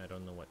 Okay, I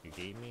don't know what you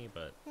gave me,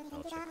 but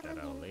I'll check that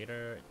out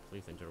later.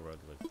 Please enter the rug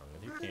as long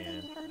as you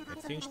can.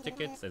 Exchange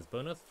tickets as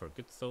bonus for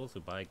good souls who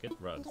buy good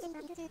rugs.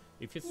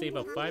 If you save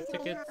up 5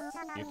 tickets,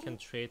 you can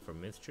trade for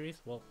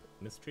mysterious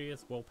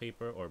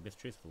wallpaper or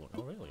mysterious floor.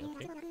 Oh really?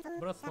 Okay.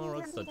 But a small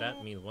rug, so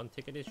that means 1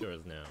 ticket is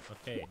yours now.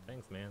 Okay,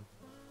 thanks man.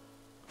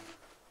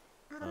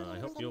 I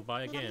hope you'll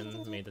buy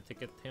again. May the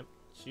ticket tempt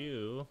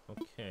you.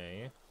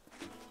 Okay.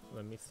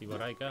 Let me see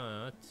what I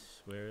got.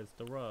 Where's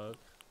the rug?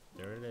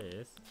 There it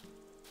is.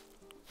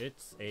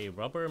 It's a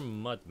rubber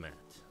mud mat.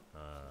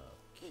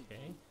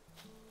 Okay.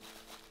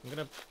 I'm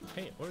gonna...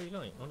 Hey, where are you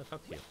going? I wanna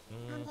talk to you.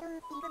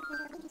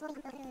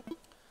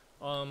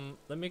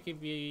 Let me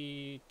give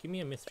me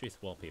a mysterious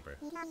wallpaper.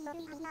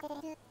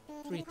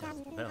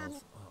 3,000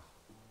 bells.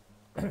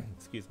 Oh.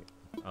 Excuse me.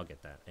 I'll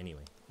get that.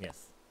 Anyway,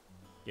 yes.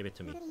 Give it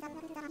to me.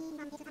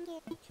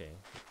 Okay.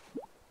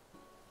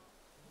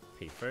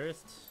 Pay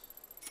first.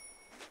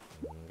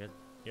 And get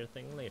your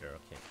thing later.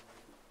 Okay.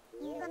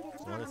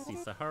 I want to see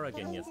Sahara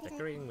again. Yes,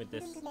 decorating with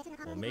this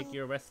will make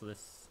you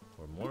restless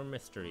for more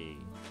mystery.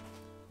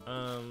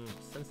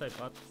 Since I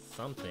bought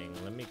something,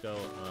 let me go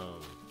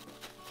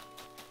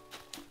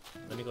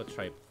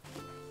try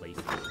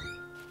placing.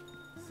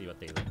 See what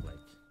they look like.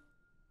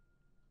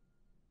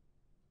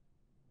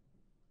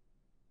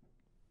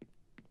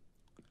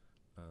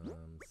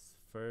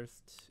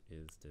 First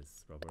is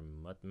this rubber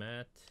mud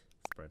mat.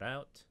 Spread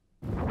out.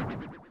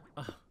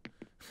 Oh.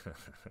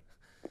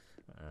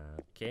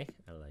 Okay,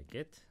 I like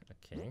it.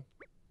 Okay,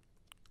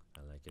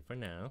 I like it for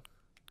now.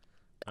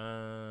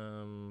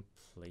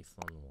 Place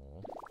on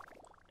wall.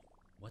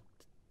 What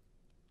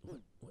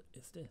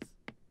is this?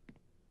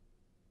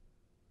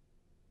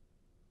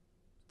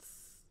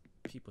 It's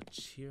people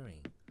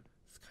cheering.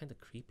 It's kind of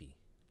creepy.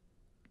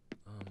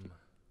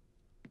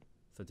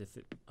 So this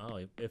is, oh,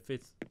 if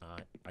it's,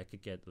 I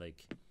could get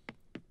like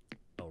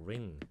a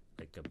ring,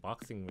 like a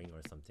boxing ring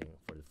or something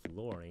for the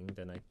flooring,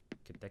 then I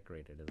could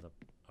decorate it as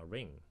a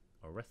ring.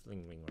 A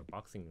wrestling ring or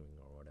boxing ring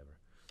or whatever,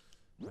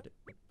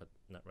 but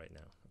not right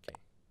now. Okay,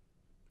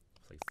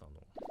 place on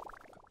wall.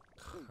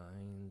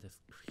 Kind of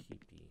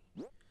creepy.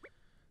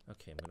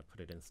 Okay, I'm gonna put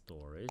it in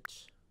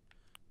storage.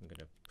 I'm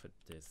gonna put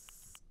this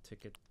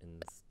ticket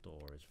in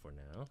storage for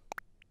now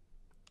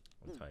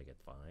until I get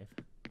 5.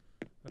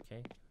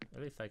 Okay,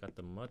 at least I got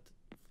the mud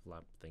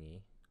flap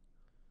thingy.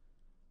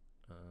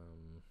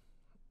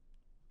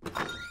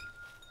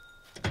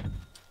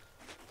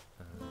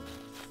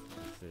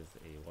 This is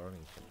a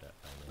warming kit that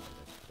I made.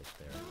 Let's put it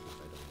there because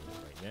I don't need it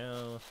right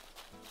now.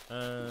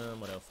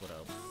 What else?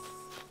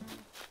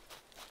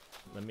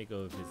 Let me go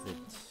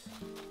visit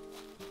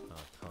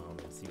Tom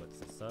and see what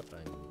this up,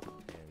 and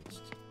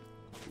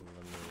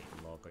let me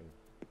log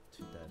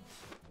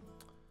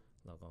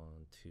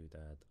on to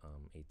that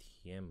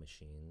ATM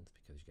machine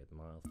because you get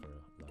miles for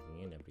logging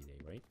in every day,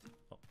 right?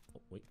 Oh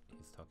wait,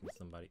 he's talking to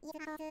somebody.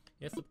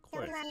 Yes, of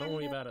course. Don't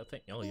worry about a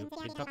thing. Oh, you're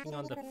talking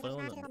on the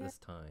phone this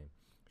time.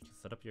 You can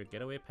set up your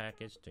getaway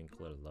package to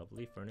include a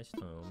lovely furnished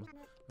home.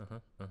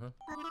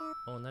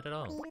 Oh, not at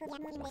all.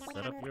 We'll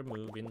set up your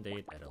move-in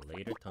date at a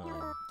later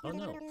time. Oh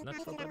no, not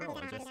so at all.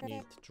 I just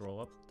need to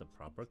draw up the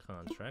proper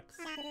contracts.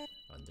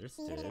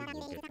 Understood.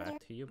 We'll get back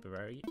to you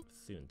very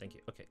soon. Thank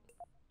you. Okay.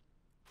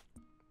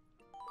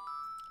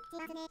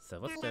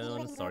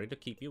 Silverstone, sorry to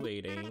keep you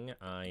waiting.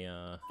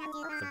 I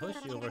suppose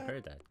you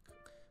overheard that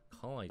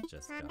call I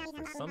just got.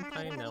 For some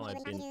time now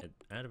I've been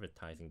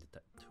advertising the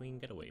Tatooine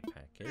Getaway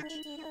package.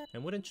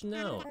 And wouldn't you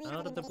know,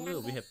 out of the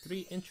blue, we have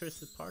 3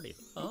 interested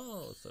parties.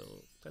 Oh,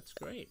 so that's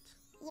great.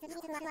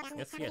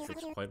 Yes,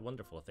 it's quite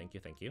wonderful. Thank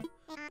you.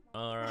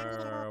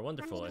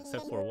 Wonderful,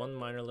 except for one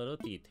minor little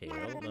detail.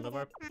 None of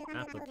our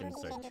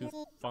applicants are too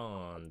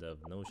fond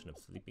of notion of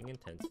sleeping in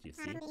tents, you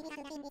see.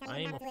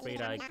 I am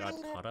afraid I got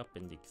caught up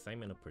in the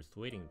excitement of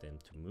persuading them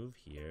to move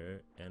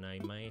here, and I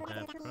might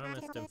have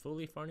promised them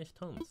fully furnished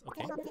homes.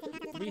 Okay,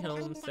 3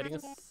 homes, setting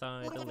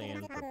aside the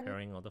land,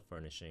 preparing all the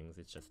furnishings.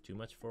 It's just too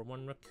much for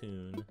one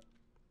raccoon.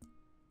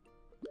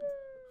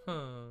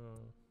 Huh.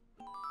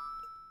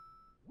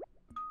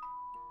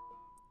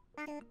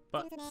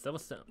 But,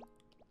 Silverstone,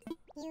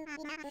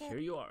 here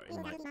you are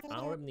in my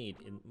hour of need.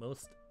 It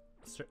most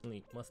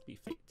certainly must be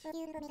fate.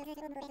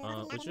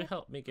 Would you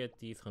help me get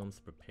these homes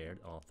prepared,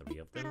 all 3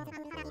 of them? Of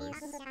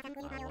course.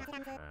 I will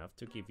have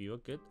to give you a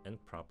good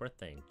and proper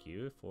thank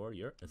you for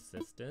your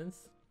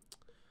assistance.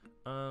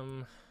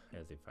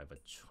 As if I have a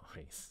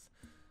choice.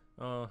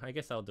 Oh, I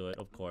guess I'll do it,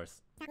 of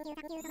course.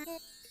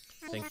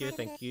 Thank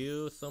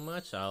you so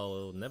much.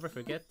 I'll never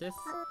forget this.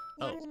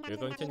 Oh, you're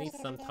going to need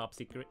some top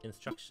secret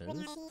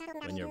instructions.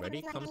 When you're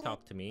ready, come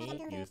talk to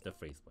me. Use the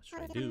phrase, what should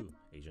I do?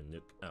 Agent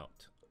Nook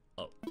out.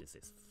 Oh, this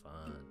is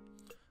fun.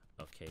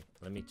 Okay,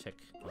 let me check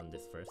on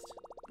this first.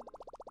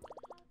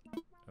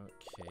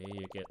 Okay,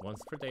 you get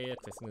once per day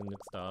accessing the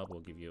Nook stop.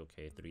 We'll give you,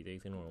 okay, 3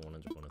 days in or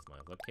 100 bonus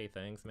miles. Okay,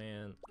 thanks,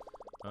 man.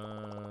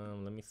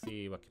 Let me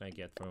see, what can I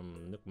get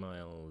from Nook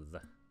Miles?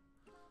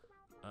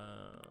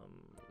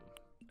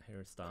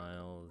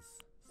 Hairstyles,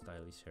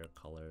 stylish hair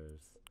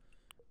colors,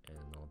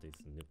 and all these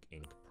Nook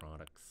ink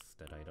products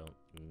that I don't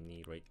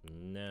need right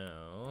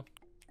now.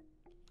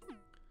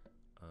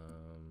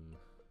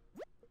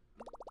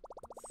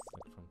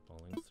 Like from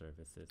following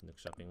services, Nook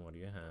shopping. What do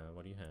you have?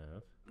 What do you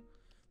have?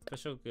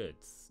 Special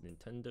goods,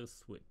 Nintendo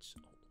Switch.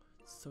 Oh,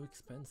 so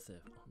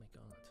expensive. Oh my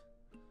god.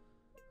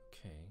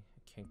 Okay,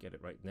 I can't get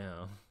it right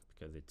now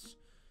because it's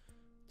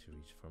too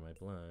rich for my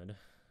blood.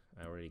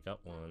 I already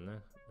got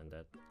one, and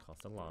that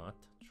costs a lot.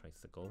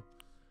 Tricycle,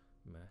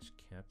 mash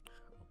cap,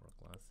 overall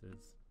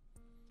glasses,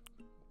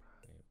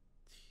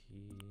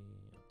 tee,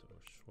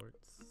 outdoor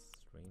shorts,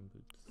 rain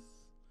boots,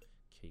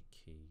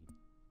 KK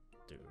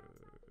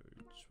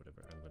dirge,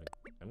 whatever.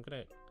 I'm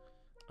gonna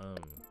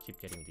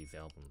keep getting these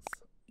albums.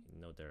 You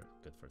know they're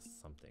good for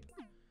something.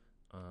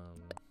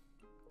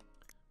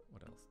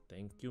 What else?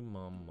 Thank you,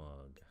 Mom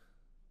mug.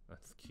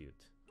 That's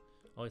cute.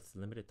 Oh, it's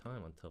limited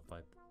time until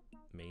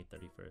May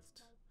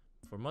 31st.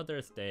 For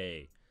Mother's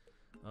Day.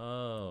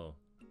 Oh,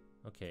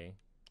 okay.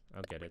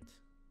 I'll get it.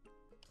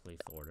 Place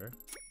order.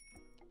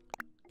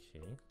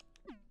 Okay.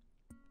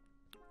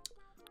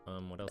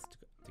 What else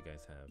do you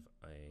guys have?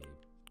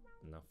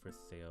 Not for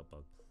sale,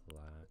 but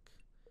black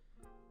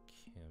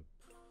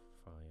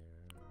campfire.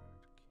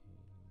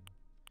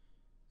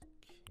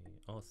 Okay.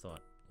 Also,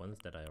 ones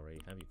that I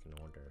already have, you can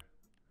order.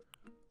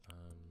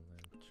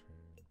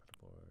 Lantern,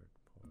 board,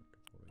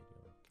 portable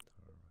radio,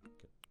 guitar,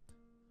 rocket.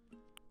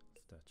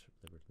 Statue of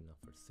Liberty not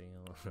for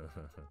sale.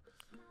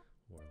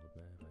 World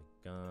map I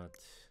got.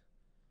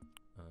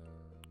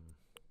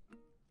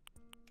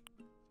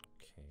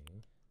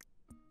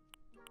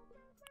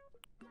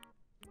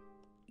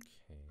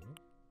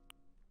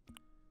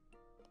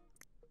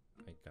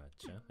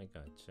 Okay. I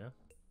gotcha.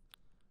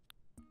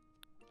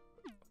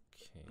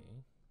 Okay.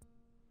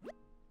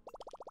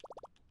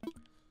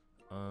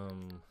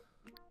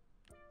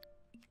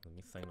 Let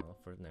me sign off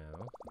for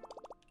now.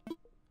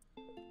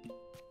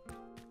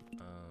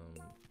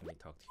 Let me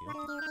talk to you.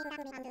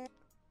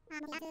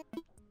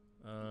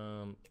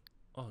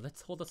 Oh,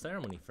 let's hold a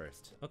ceremony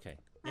first. Okay,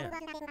 yeah.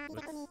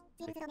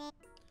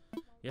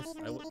 Yes,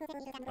 I would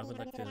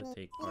like to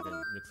take part in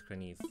Nook's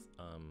Cranny's,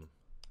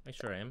 I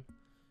sure am.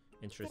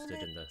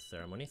 Interested in the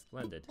ceremony?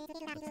 Splendid.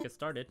 Let's get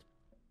started.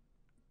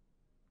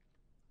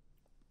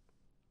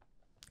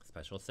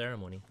 Special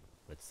ceremony.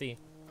 Let's see.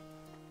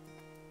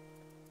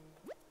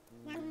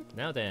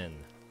 Now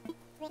then.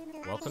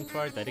 Welcome to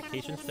our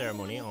dedication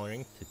ceremony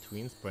honoring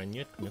Tatooine's brand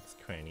new Nook's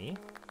Cranny.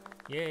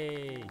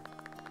 Yay!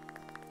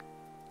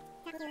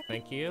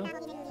 Thank you.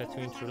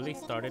 Tatooine truly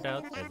started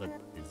out as a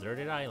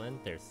deserted island.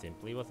 There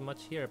simply wasn't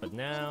much here, but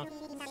now,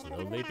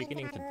 slowly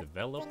beginning to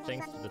develop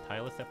thanks to the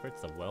tireless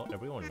efforts of, well,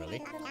 everyone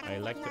really.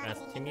 I'd like to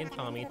ask Timmy and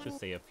Tommy to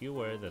say a few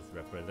words as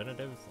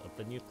representatives of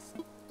the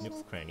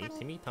Nook's Cranny.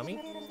 Timmy, Tommy,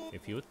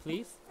 if you would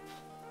please.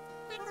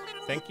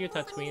 Thank you,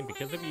 Tatooine.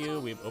 Because of you,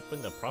 we've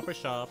opened a proper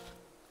shop.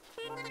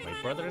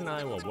 My brother and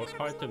I will work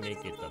hard to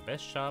make it the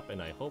best shop,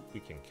 and I hope we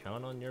can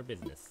count on your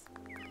business.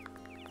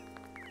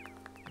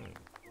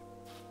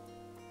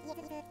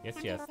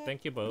 Yes,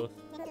 thank you both.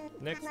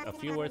 Next, a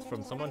few words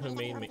from someone who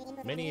made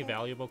many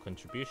valuable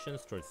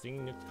contributions towards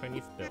seeing Nook's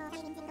Cranny's built.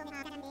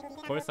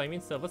 Of course, I mean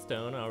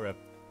Silverstone, our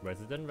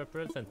resident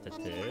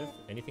representative.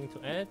 Anything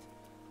to add?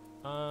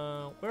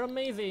 We're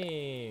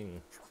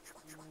amazing!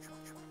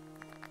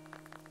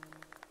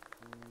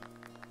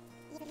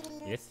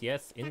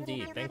 Yes,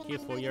 indeed. Thank you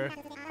for your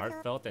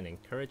heartfelt and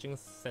encouraging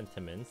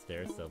sentiments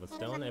there,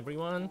 Silverstone,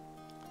 everyone.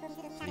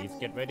 Please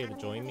get ready to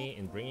join me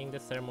in bringing the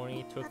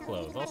ceremony to a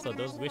close. Also,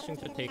 those wishing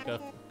to take a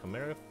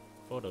camera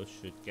photo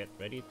should get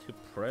ready to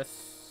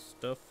press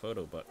the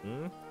photo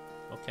button.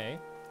 Okay.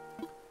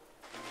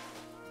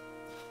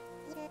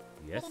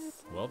 Yes,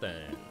 well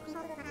then.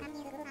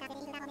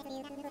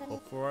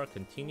 Hope for our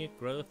continued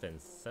growth and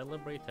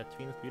celebrate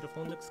Tatooine's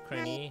beautiful Nook's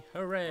Cranny.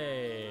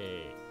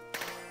 Hooray!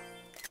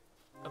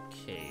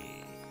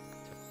 Okay.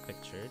 Took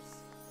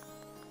pictures.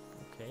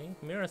 Okay,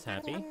 Mira's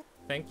happy.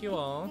 Thank you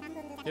all.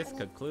 This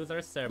concludes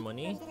our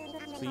ceremony.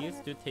 Please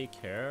do take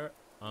care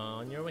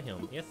on your way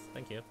home. Yes,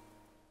 thank you.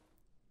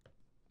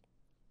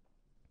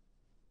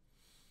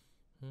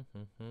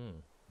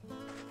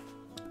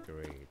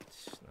 Great.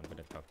 I'm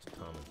gonna talk to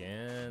Tom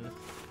again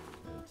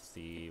and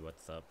see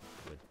what's up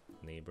with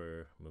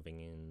neighbor moving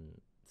in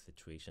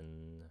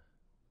situation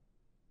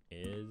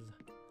is...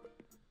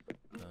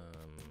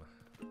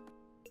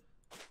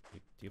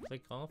 Do you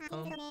play golf,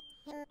 Tom?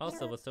 Oh,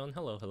 Silverstone,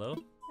 hello, hello.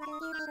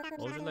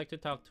 What would you like to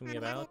talk to me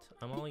about?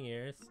 I'm all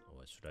ears.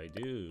 What should I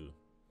do?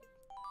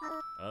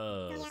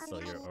 Oh, so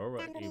you're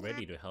already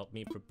ready to help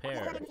me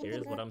prepare.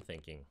 Here's what I'm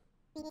thinking.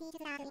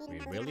 We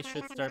really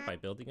should start by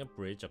building a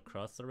bridge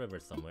across the river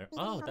somewhere.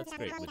 Oh, that's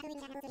great. With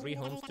 3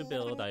 homes to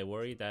build, I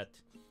worry that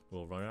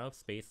we'll run out of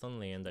space on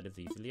land that is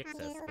easily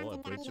accessible. A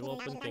bridge will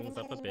open things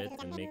up a bit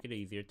and make it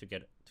easier to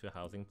get to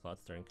housing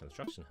plots during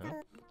construction,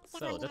 huh?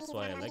 So, that's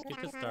why I'd like you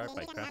to start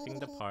by crafting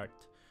the part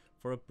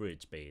for a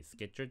bridge base.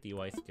 Get your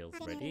DIY skills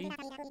ready.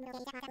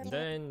 And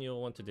then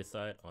you'll want to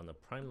decide on a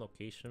prime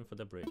location for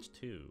the bridge,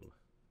 too.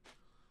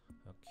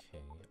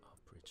 Okay,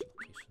 bridge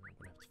location. I'm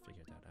gonna have to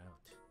figure that out.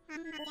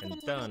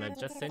 And done. I've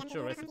just sent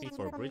you a recipe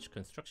for a bridge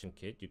construction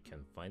kit. You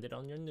can find it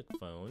on your Nook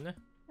phone.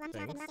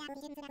 Thanks.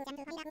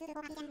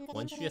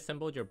 Once you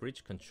assembled your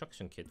bridge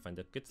construction kit, find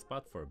a good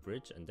spot for a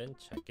bridge and then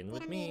check in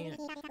with me. It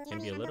can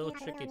be a little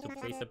tricky to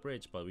place a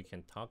bridge, but we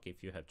can talk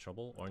if you have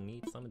trouble or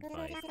need some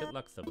advice. Good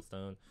luck,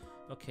 Silverstone.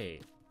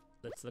 Okay,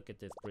 let's look at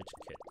this bridge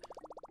kit.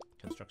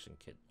 Construction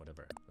kit,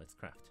 whatever. Let's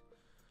craft.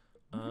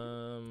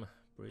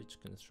 Bridge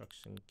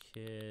construction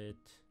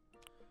kit.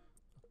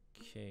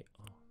 Okay,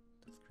 oh,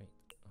 that's great.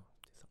 Oh,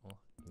 these are all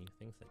new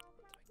things that I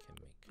can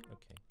make.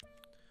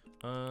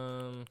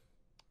 Okay.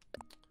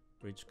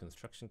 Bridge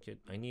construction kit.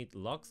 I need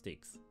log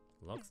stakes.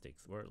 Log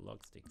stakes. Where are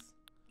log stakes?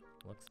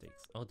 Log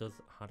stakes. Oh,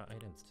 those hot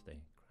items today.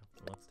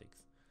 Craft log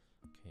stakes.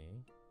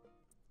 Okay.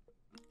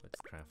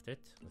 Let's craft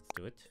it. Let's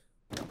do it.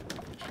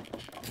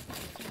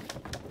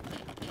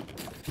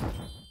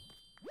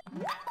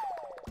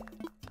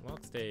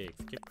 Log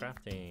stakes. Keep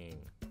crafting.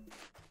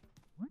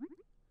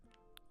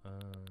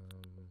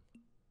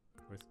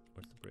 Where's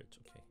the bridge?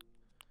 Okay.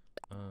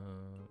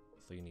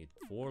 So you need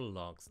 4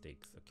 log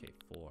stakes. Okay,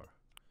 4.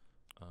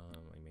 I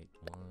made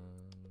 1,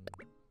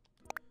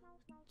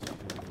 2.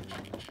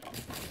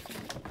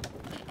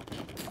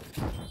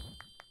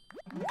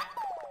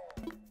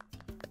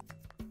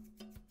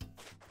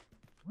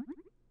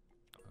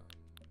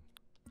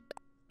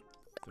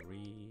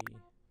 3.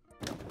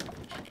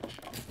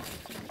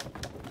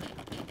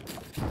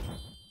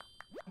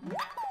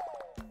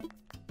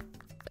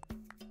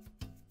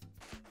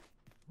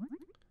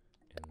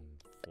 And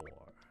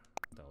 4.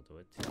 That'll do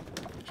it.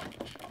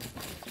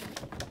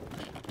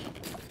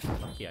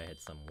 Lucky I had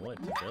some wood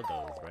to build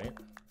those, right?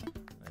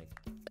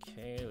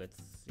 Okay, let's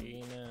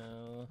see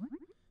now.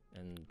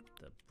 And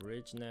the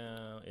bridge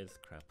now is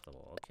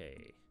craftable.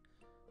 Okay.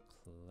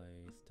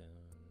 Clay,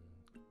 stone.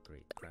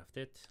 Great, craft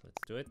it.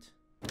 Let's do it.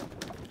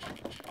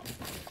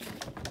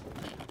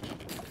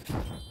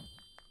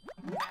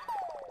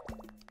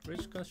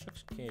 Bridge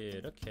construction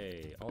kit.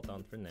 Okay, all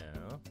done for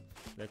now.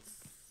 Let's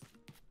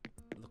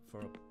look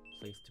for a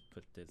place to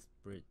put this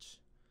bridge.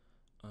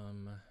 Where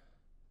am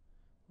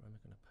I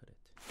gonna put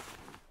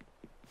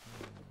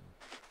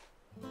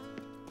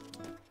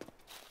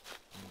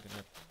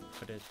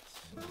it?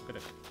 I'm gonna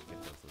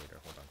get those later.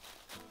 Hold on,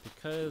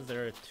 because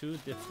there are 2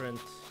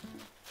 different.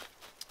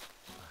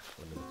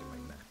 Let me look at my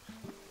map.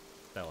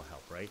 That will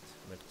help, right?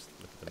 Let's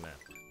look at the map.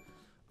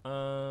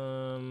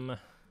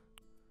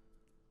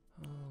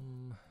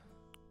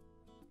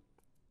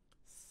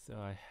 So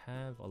I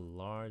have a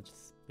large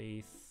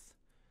space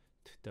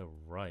to the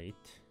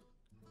right.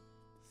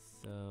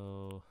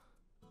 So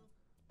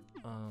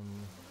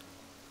I'm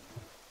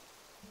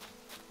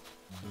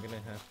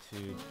gonna have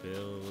to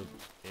build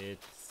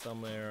it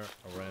somewhere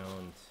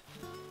around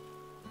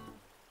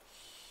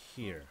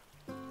here.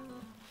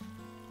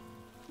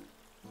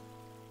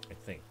 I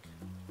think.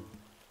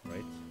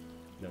 Right?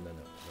 No, a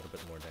little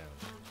bit more down.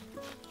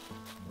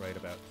 Right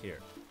about here.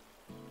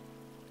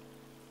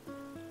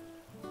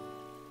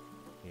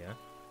 Yeah?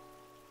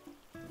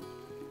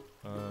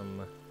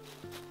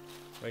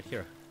 Right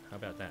here. How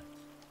about that?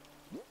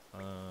 Oh,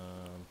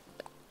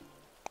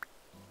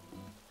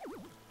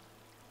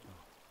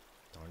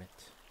 darn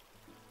it.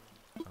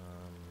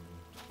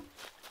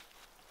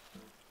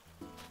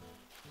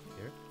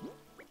 Here?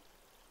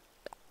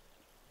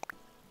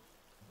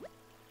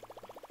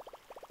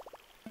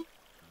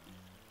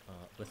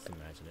 Let's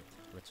imagine it.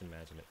 Let's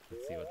imagine it.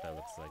 Let's see what that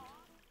looks like.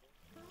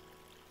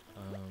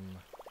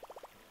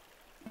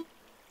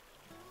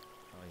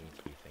 I need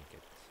to rethink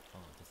it. Oh,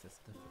 this is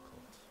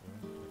difficult.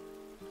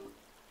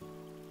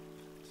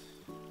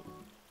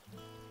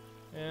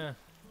 Yeah,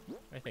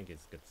 I think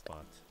it's a good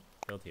spot.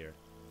 Build here.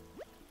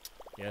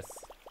 Yes,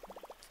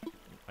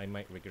 I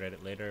might regret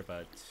it later,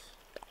 but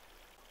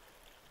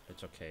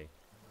it's okay.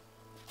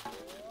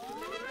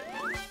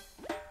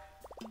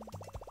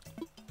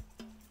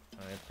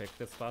 I picked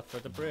the spot for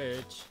the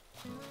bridge.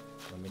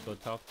 Let me go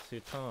talk to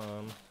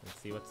Tom and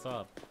see what's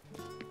up.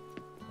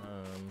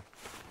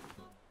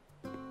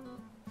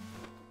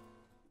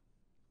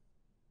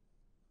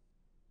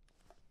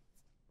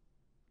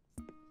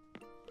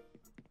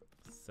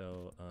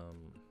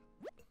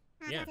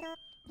 Yeah.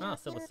 Ah,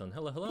 Silverstone,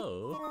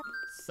 hello.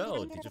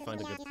 So, did you find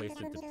a good place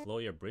to deploy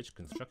your bridge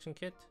construction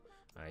kit?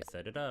 I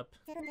set it up.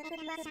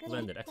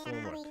 Splendid,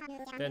 excellent work.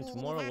 Then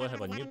tomorrow we'll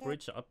have a new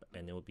bridge up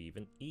and it will be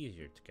even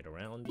easier to get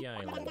around the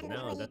island.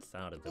 Now that's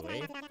out of the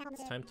way,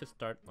 it's time to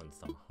start on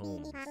some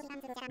homes.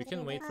 We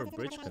can wait for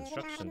bridge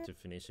construction to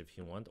finish if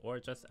you want, or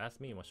just ask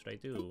me what should I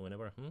do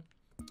whenever,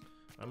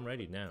 I'm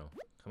ready now.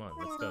 Come on,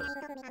 let's go.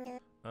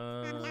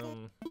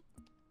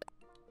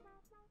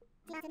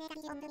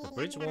 The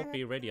bridge won't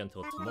be ready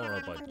until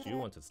tomorrow, but do you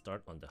want to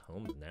start on the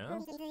homes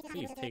now?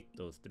 Please take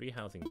these three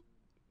housing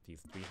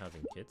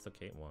kits.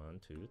 Okay, 1,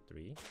 2,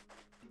 3.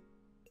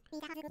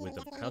 With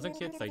the housing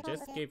kits I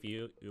just gave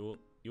you,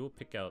 you'll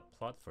pick out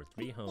plot for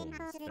 3 homes.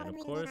 And of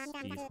course,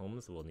 these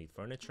homes will need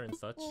furniture and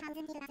such.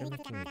 You're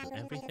making me do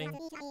everything?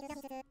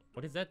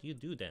 What is that you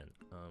do then?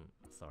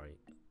 Sorry.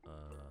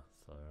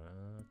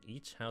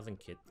 Each housing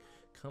kit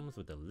comes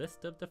with a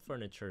list of the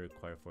furniture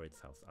required for its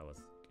house. I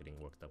was getting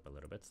worked up a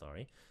little bit,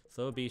 sorry.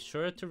 So be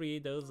sure to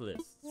read those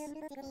lists.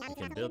 You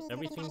can build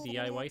everything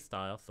DIY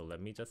style, so let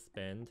me just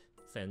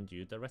send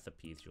you the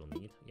recipes you'll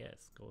need.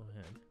 Yes, go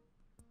ahead.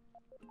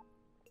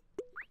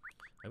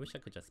 I wish I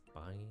could just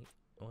buy...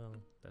 Well,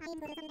 that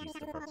defeats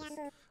the purpose.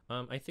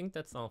 I think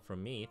that's all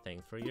from me.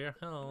 Thanks for your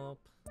help.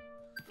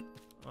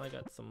 Oh, I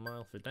got some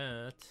miles for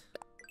that.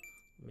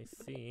 Let me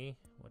see.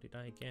 What did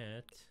I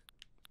get?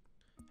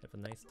 Have a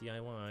nice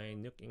DIY.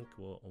 Nook Inc.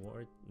 will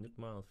award Nook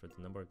miles for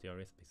the number of DIY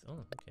recipes.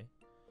 Oh, okay.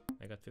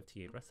 I got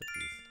 58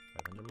 recipes.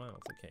 500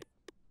 miles. Okay.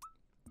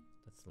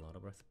 That's a lot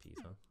of recipes,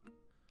 huh?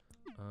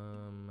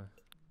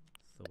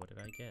 So what did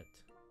I get?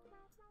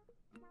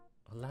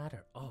 A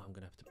ladder. Oh, I'm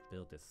gonna have to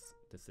build this.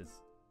 This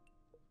is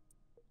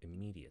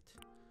immediate.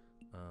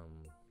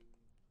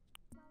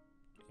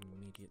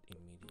 Immediate.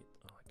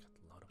 Oh, I got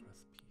a lot of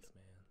recipes,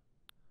 man.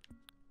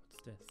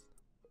 What's this?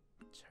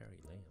 Cherry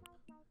lamp.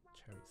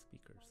 Cherry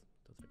speakers.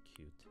 Those are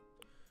cute.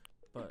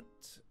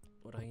 But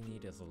what I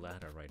need is a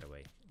ladder right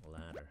away. A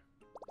ladder.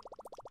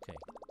 Okay.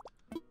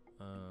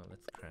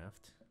 Let's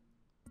craft.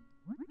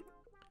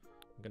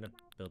 I'm gonna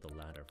build a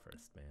ladder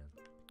first, man,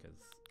 because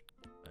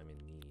I'm in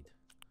need.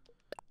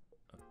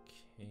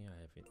 Okay, I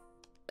have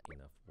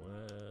enough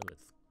wood.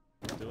 Let's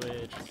do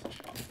it.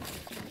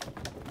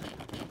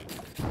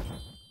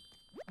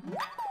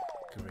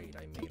 Great,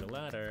 I made a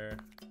ladder.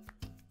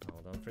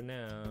 Hold on for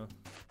now.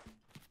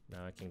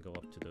 Now I can go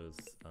up to those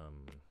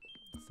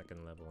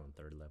second level and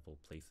third level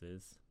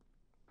places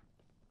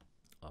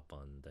up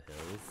on the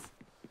hills.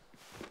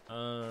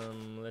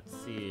 Let's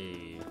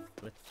see.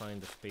 Let's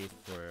find a space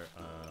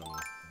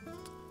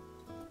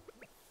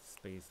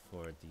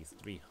for these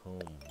 3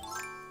 homes.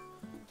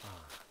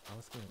 I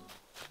was gonna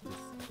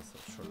this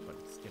episode short, but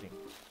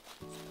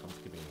Tom's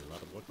giving me a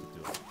lot of work to do.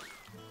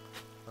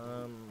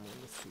 Let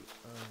me see.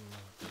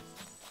 Okay.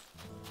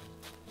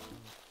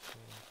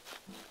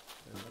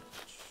 There are a lot of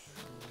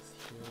trees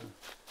here.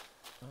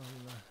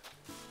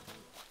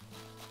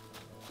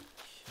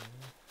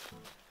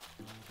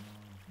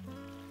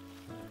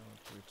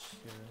 Bridge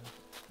here.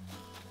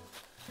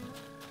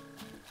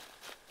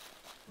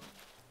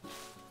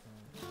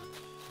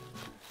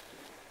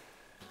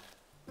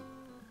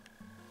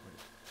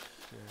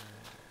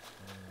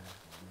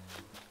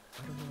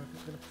 I don't know where I'm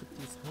gonna put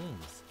these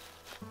homes.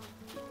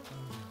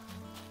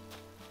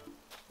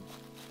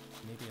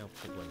 Maybe I'll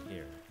put one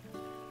here.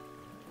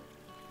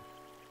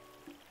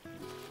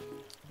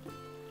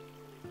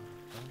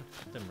 I'm gonna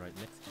put them right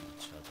next to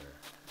each other,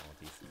 all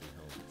these 3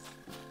 homes.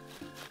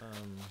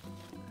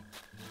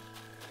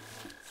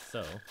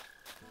 So,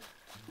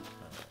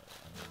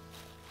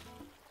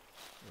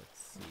 let's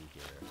see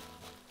here.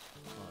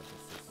 Oh,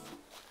 this is...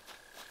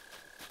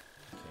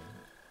 Okay.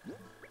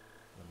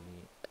 Let me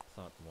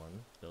plot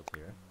 1, build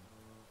here.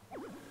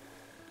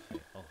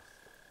 Okay, oh,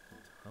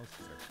 the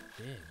houses are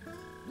big.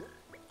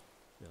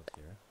 Build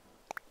here.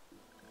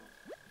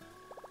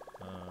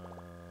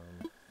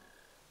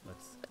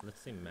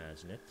 Let's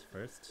imagine it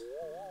first.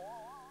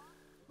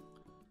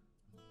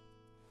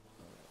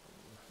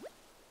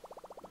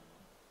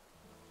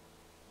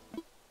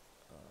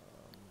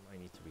 I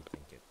need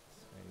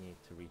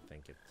to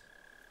rethink it.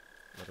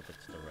 A little bit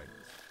to the right.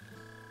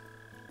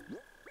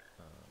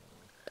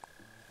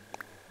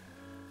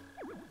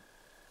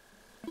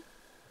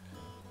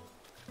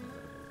 A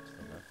little bit to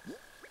the left.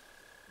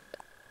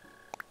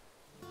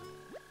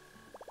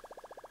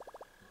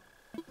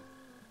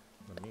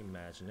 Let me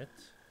imagine it.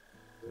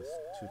 Those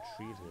 2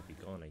 trees will be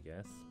gone, I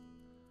guess.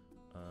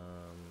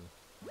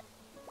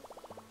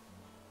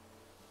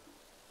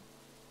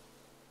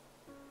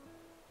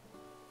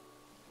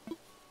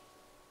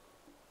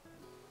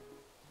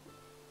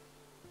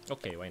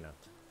 Okay, why not?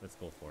 Let's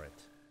go for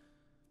it.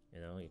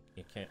 You know,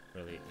 you can't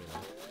really, you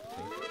know.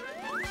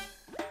 Okay.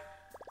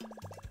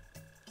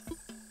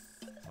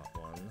 Top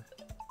 1.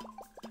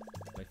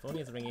 My phone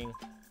is ringing.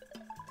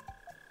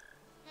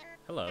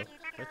 Hello,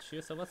 that's you,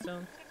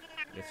 Silverstone?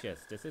 Yes,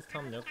 this is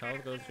Tom Nook. How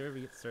goes your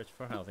research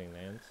for housing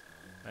land?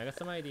 I got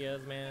some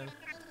ideas, man.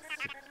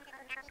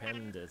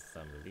 stupendous.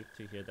 I'm relieved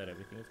to hear that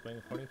everything is going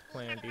according to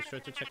plan. Be sure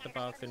to check the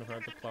box in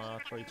front of the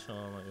plot for each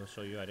home. It will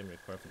show you item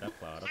required for that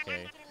plot.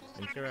 Okay.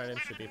 Interior items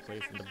should be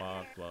placed in the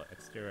box, while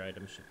exterior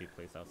items should be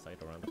placed outside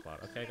around the plot.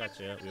 Okay,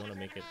 gotcha. We want to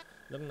make it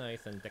look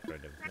nice and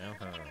decorative now,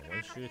 huh?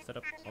 Once you set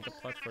up all the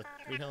plots for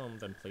 3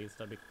 homes and place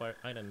the required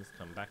items,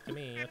 come back to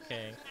me.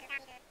 Okay.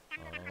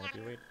 I'll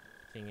be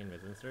waiting in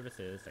resident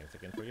services. Thanks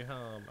again for your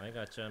help. I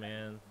gotcha,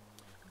 man.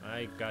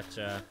 I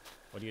gotcha.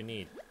 What do you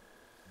need?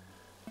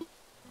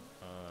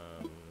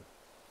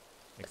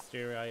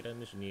 Exterior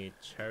items, you need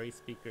cherry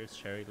speakers,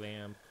 cherry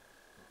lamp,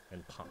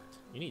 and pot.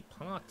 You need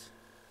pot.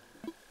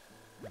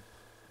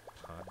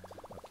 Pot,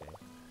 okay.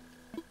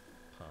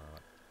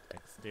 Pot.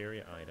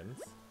 Exterior items.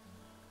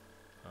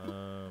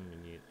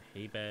 You need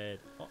hay bed.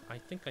 Oh, I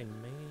think I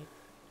may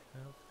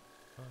have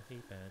a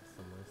hay bed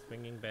somewhere.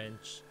 Swinging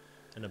bench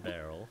and a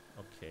barrel.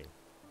 Okay.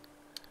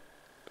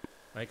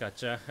 I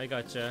gotcha, I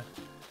gotcha.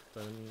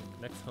 Then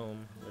next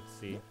home, let's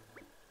see.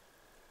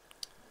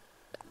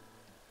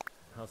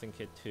 Housing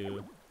kit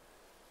 2.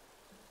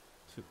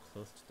 Too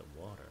close to the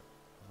water.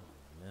 Oh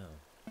no.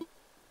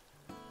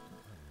 Oh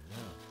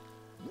no.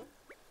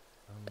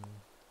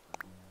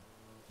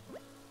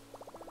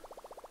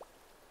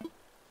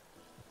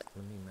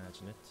 Let me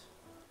imagine it.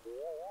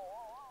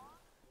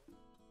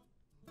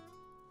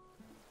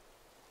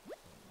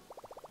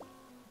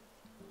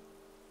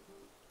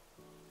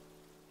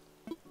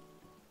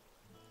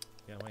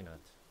 Yeah, why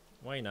not?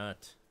 Why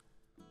not?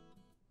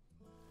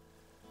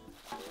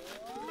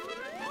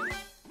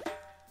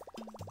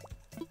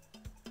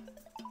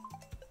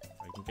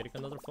 I'm getting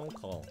another phone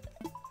call.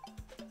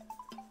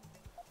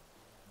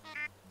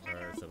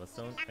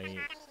 Silverstone,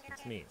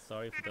 it's me.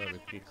 Sorry for the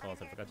repeat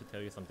calls. I forgot to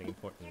tell you something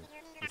important.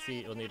 You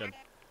see, you need to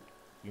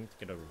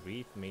get a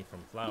wreath made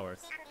from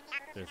flowers.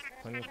 There's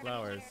plenty of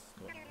flowers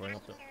growing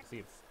up the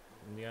seeds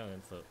in the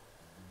island, so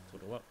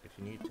total up if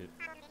you need to.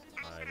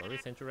 I've already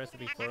sent you a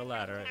recipe for a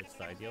ladder. It's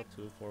the ideal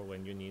tool for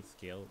when you need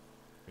scale.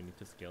 You need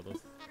to scale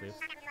those cliffs.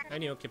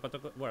 Anyway, keep up the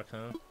good work,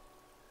 huh?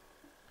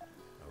 A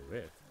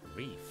wreath.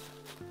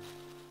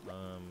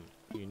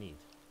 You need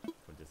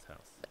for this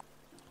house.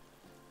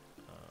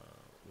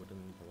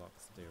 Wooden block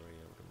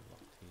stereo, wooden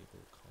block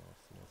table,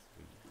 cosmos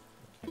wreath.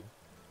 Okay.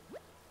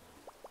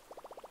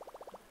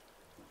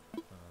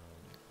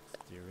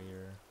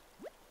 Exterior.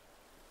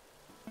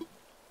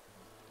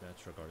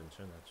 Natural garden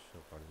chair,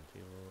 natural garden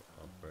table,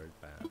 a bird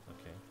bath.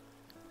 Okay.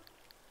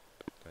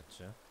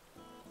 Gotcha.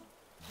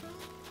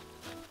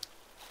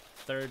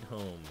 Third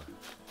home.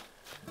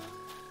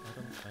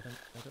 I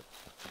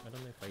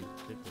don't know if I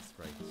did this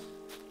right,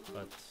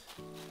 but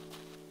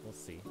we'll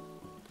see.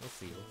 We'll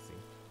see.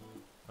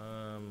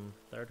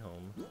 Third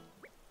home.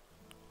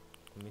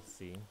 Let me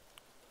see.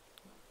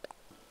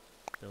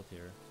 Built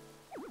here.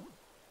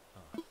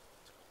 Ah, too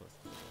close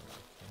to the door.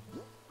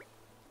 Okay.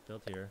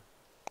 Built here.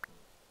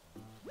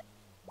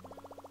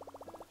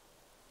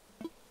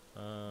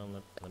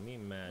 Let me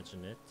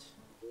imagine it.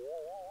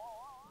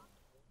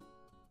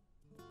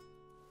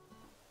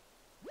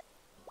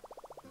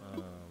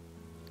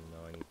 No,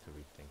 I need to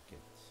rethink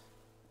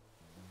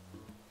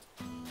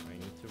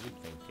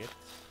it.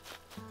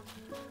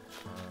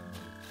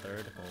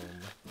 Third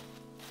home.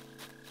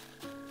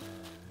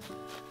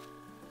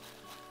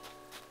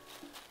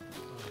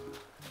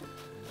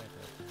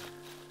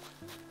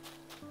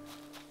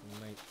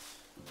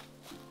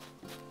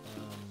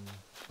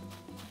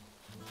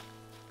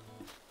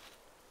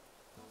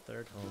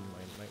 Third home,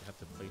 I might have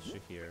to place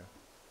you here.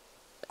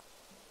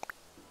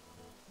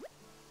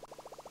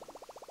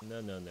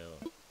 No.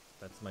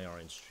 That's my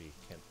orange tree.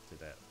 Can't do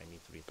that. I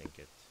need to rethink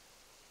it.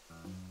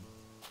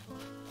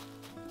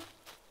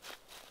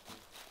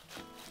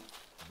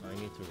 I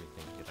need to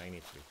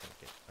rethink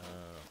it.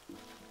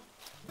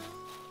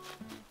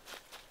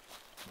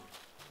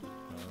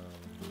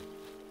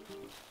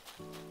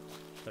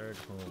 Third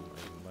home, I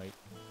might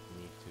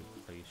need to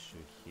place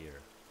you here.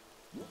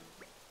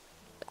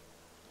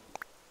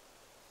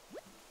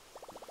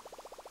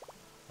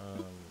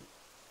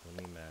 Let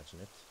me imagine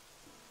it.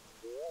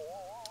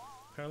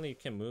 Apparently you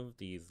can move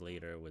these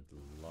later with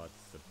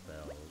lots of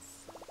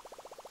bells.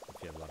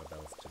 If you have a lot of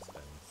bells to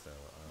spend, so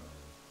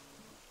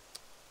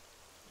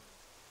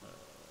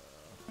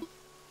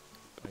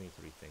I need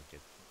to rethink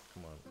it.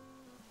 Come on.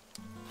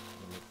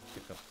 Let me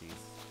pick up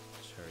these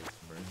cherries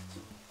first.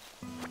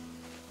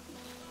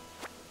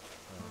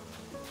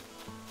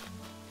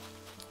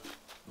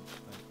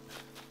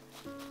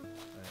 I'm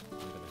gonna have to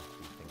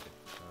rethink it.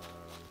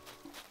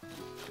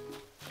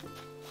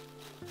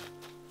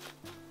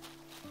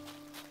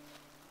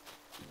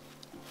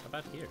 How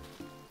about here?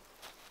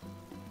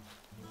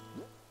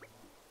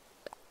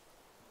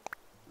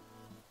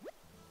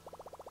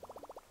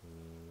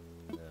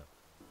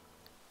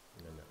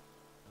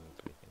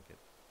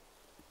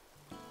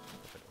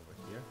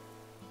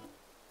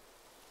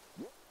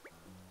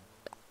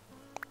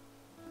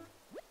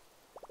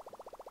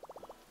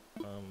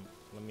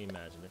 Let me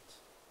imagine it.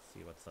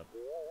 See what's up.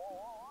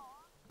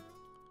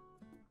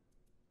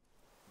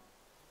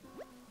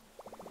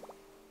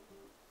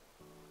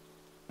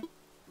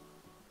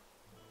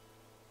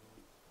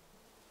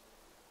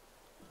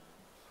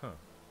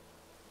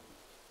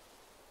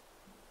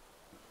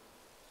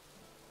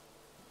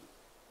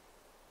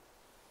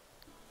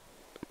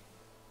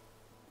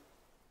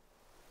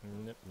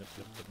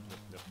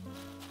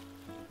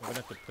 I'm gonna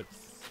have to put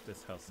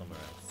this house somewhere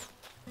else.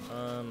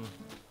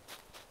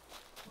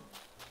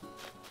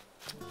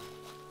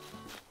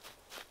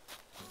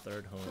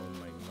 Third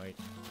home, I might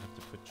have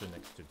to put you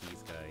next to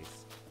these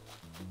guys.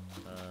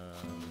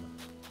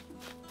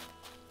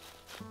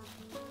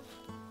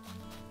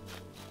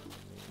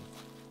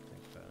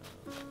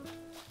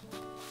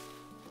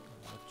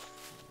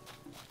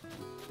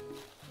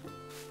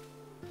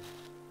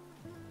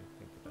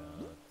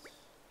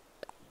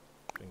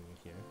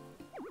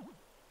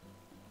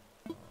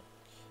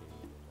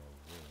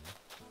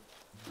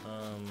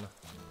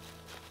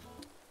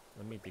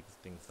 Let me dig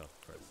things up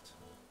first.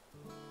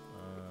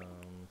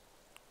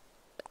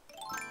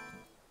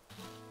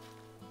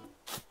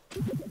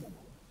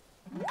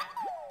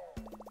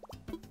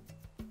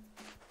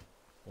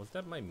 Was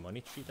that my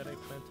money tree that I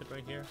planted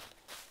right here?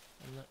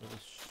 I'm not really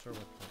sure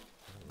what that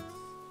is.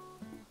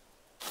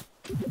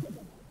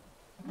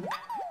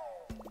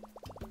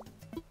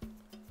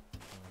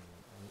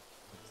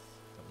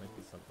 That might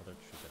be some other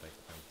tree that I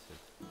planted.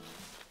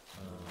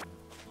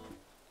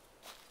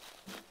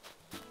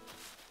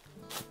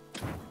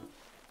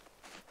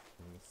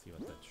 Let me see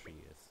what that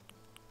tree is.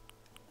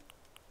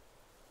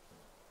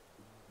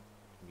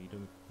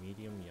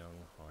 Medium young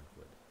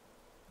hardwood.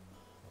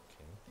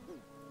 Okay.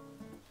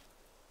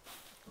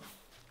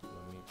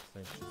 Let me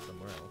plant you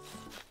somewhere else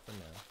for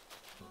now.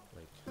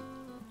 Like,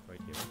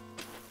 right here.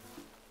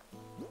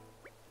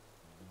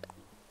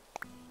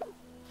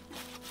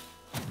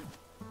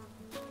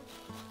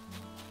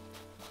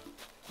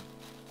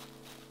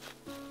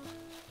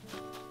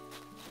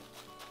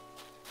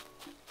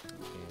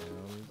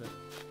 And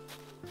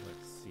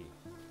let's see.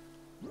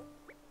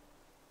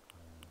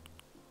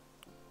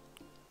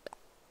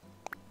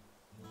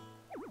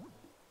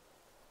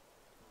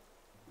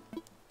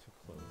 Too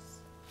close.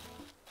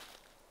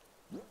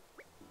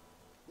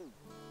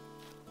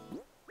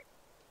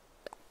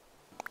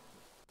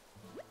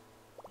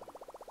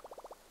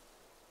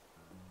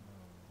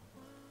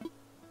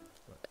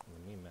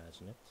 Let me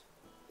imagine it.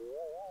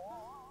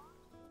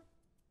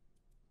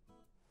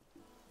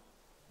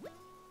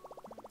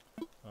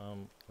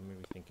 Let me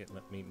rethink it.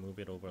 Let me move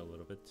it over a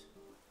little bit.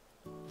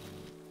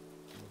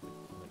 Move it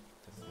like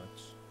this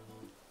much.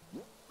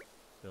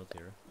 Build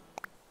here.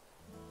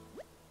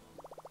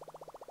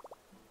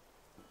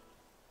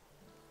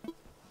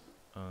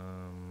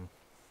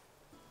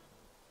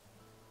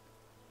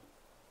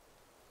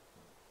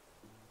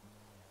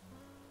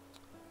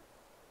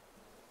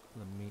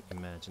 Let me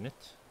imagine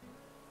it.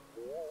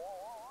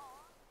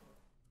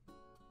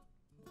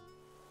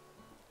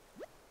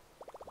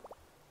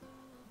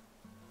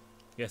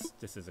 Yes,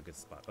 this is a good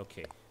spot.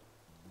 Okay.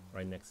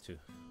 Right next to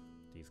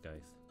these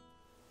guys.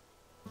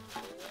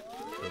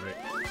 Alright.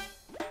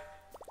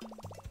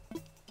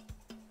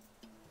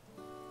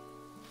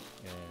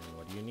 And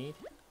what do you need?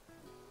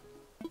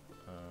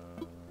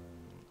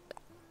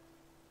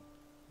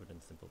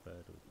 Wooden simple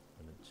bed,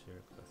 wooden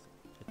chair, classic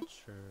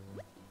picture.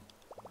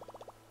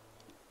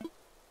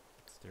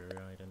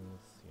 Exterior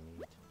items, you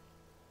need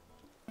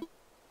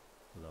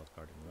log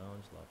garden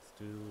lounge, log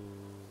stew,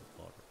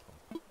 water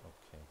pump.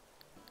 Okay.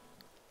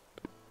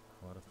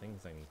 A lot of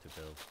things I need to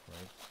build,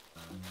 right?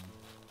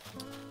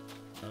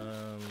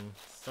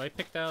 So I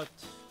picked out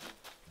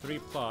 3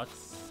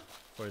 plots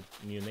for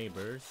new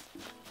neighbors.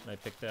 I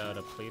picked out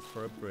a place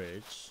for a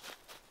bridge.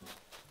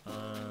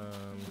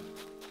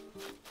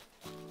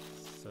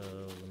 So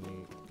let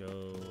me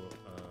go,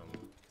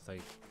 because I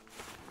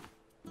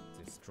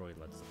destroyed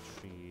lots of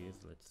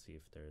trees. Let's see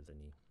if there's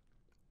any,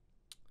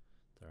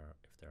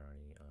 if there are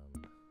any,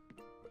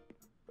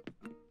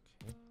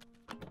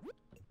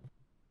 okay.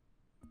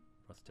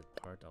 Rusted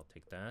part, I'll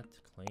take that.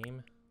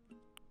 Claim.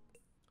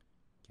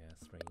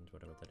 Gas range,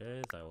 whatever that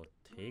is, I will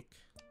take.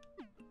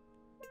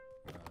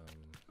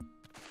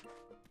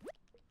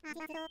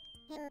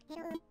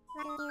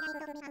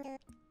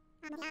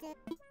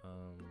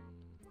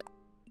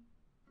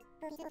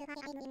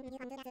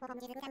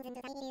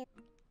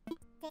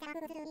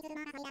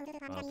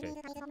 Okay,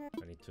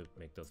 I need to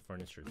make those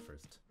furnitures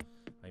first.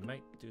 I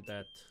might do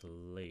that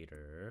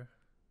later.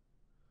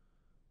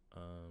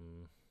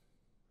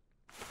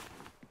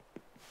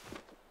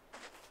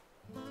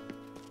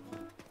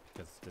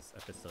 Because this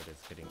episode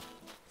is getting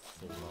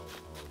so long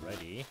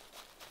already.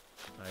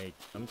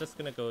 I'm just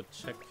gonna go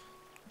check.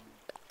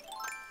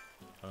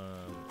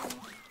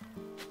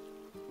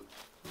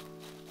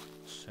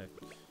 Check.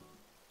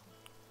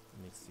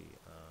 Let me see.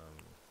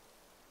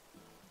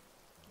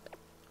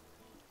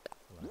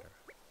 Ladder.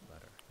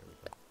 Here we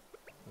go.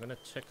 I'm gonna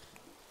check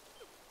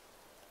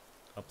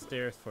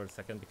upstairs for a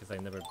second because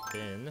I've never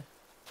been.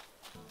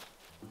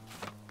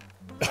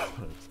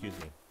 Excuse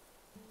me.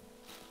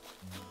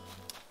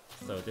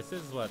 So this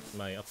is what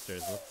my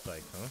upstairs looks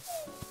like, huh?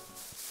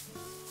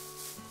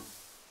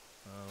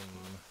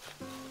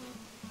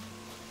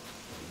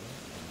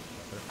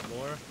 Upper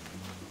floor.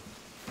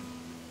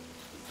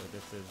 So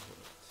this is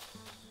what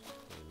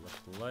they look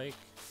like.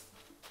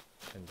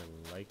 And I'm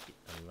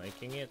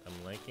liking it.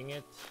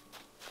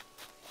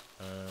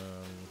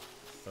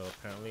 So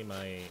apparently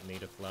my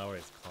native flower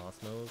is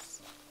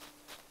Cosmos.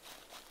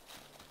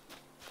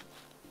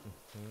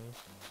 Let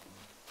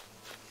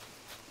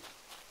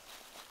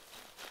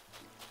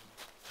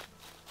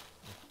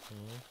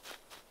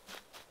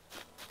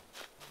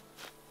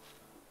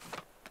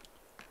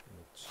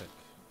me check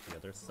the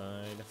other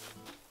side.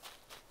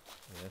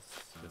 Yes,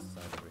 this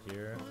side over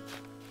here.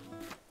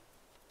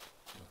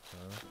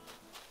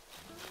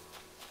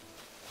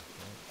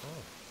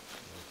 Oh,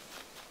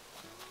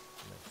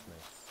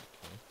 nice.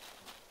 Okay.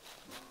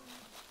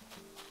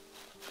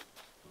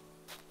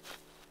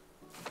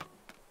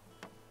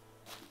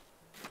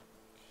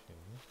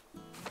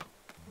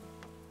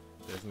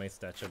 There's my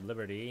Statue of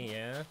Liberty,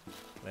 yeah.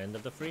 Land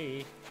of the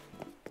free.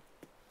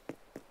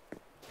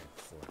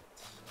 Excellent.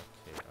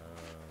 Okay,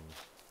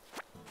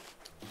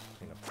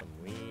 clean up some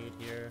weed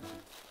here.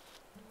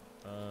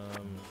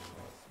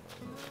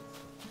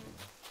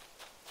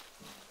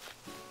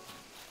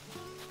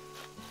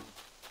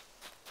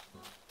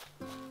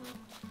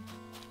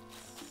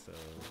 So,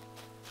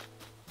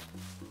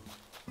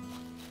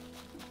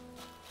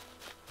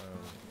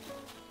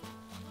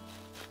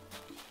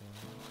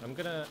 I'm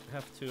gonna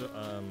have to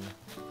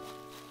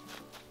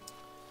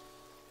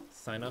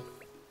sign up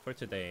for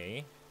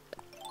today.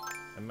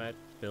 I might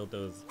build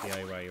those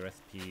DIY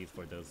recipes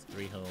for those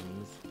 3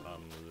 homes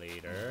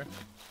later,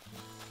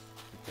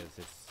 because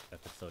this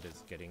episode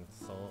is getting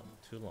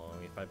too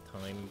long. If I have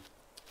time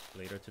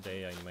later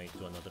today, I might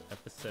do another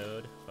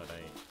episode, but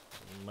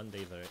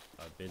Mondays are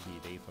a busy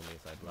day for me,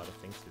 so I have a lot of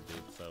things to do,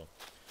 so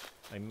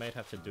I might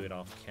have to do it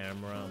off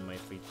camera on my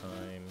free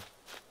time.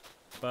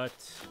 But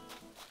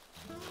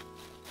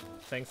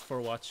thanks for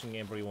watching,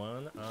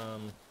 everyone.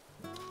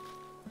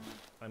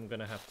 I'm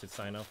gonna have to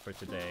sign up for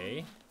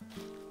today,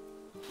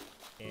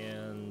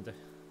 and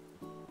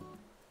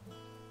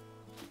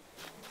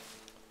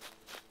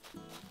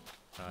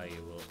I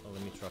will.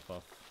 Let me drop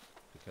off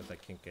because I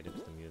can't get into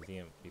the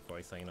museum before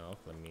I sign off.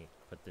 Let me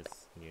put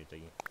this near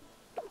the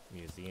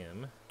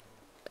museum.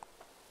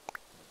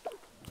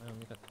 I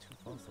only got 2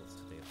 fossils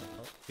today.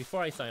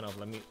 Before I sign off,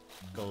 let me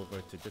go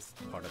over to this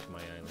part of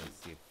my island and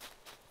see if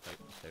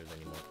there's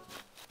any more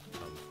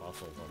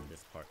fossils on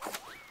this part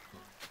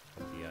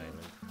of the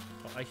island.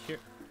 Oh, I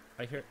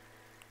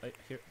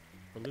hear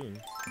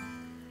balloons.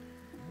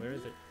 Where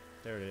is it?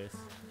 There it is.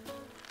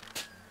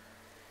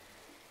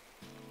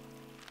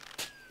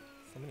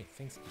 So many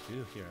things to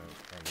do here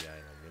on the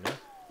island, you know?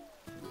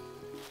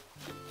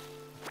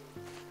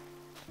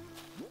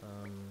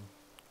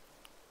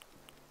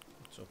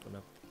 Let's open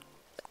up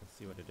and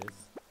see what it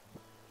is.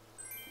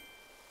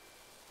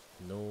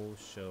 No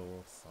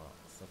show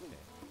socks.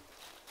 Okay.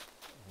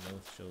 No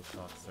show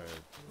socks are a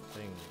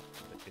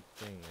good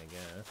thing, I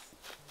guess.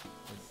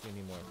 Don't see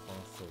any more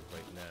fossils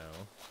right now.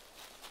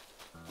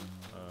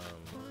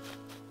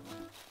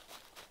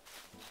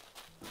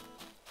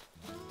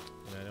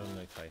 And I don't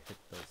know if I hit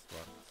those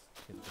rocks.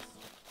 Did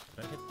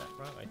I hit that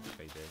rock? I think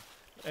I did.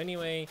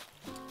 Anyway,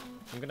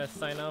 I'm gonna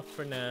sign off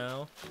for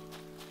now.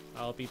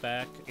 I'll be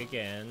back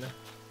again,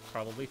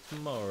 probably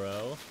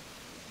tomorrow,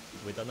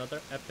 with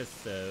another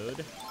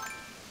episode.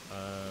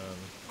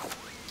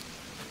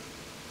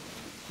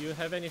 If you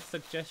have any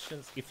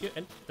suggestions,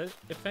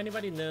 if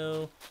anybody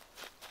know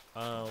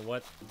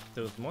what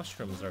those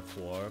mushrooms are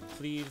for,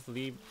 please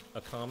leave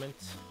a comment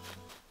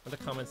in the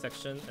comment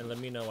section and let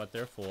me know what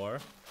they're for,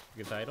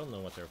 because I don't know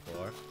what they're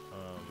for.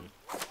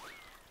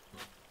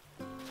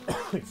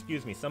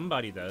 Excuse me,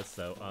 somebody does,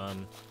 so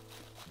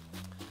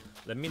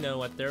let me know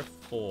what they're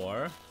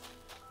for.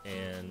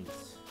 And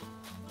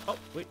oh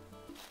wait,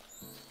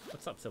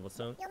 what's up,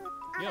 Silverstone?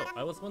 Yo,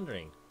 I was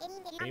wondering,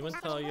 anyone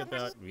tell you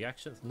about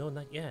reactions? No,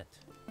 not yet.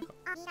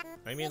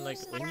 I mean, like,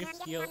 when you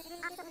feel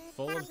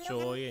full of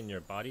joy and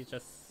your body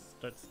just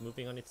starts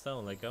moving on its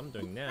own, like I'm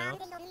doing now,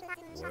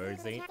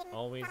 words ain't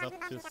always up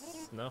to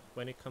snuff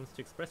when it comes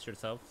to express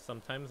yourself.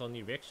 Sometimes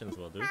only reactions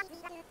will do.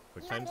 For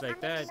times like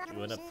that, you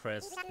wanna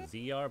press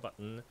ZR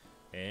button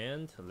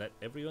and let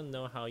everyone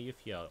know how you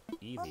feel.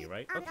 Easy,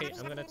 right? Okay,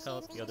 I'm gonna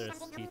tell the others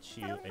to teach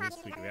you any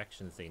sweet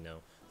reactions they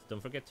know. So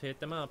don't forget to hit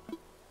them up.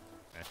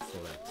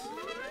 Excellent.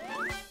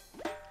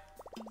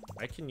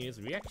 I can use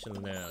reactions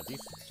now.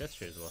 These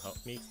gestures will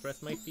help me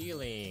express my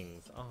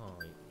feelings. Oh,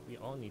 we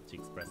all need to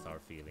express our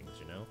feelings,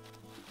 you know?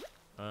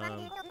 So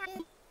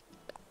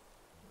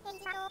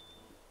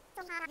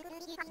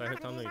I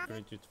heard Tom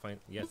encouraged you to find...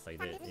 Yes, I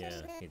did.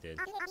 Yeah, he did.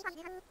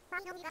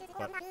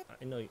 But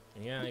I know...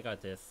 Yeah, I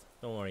got this.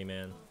 Don't worry,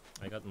 man.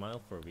 I got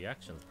mile for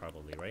reactions,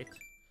 probably, right?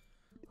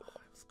 Oh,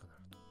 I was gonna...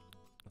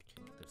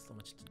 Okay, there's so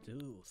much to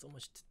do. So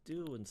much to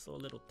do in so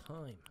little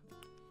time.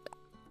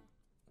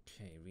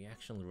 Okay,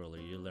 reaction roller.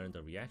 You learned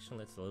the reaction.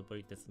 Let's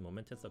celebrate this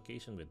momentous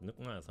occasion with Nook.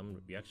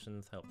 Some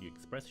reactions help you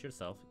express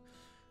yourself,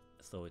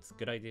 so it's a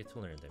good idea to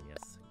learn them.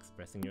 Yes,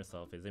 expressing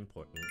yourself is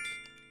important.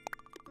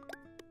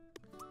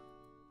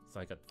 So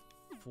I got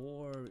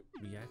 4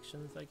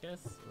 reactions, I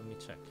guess. Let me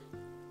check.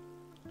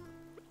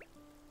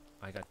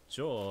 I got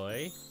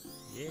joy.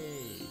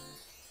 Yay!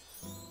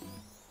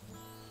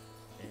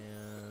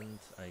 And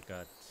I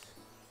got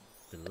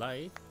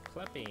delight.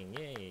 clapping,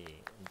 yay!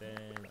 And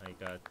then I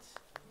got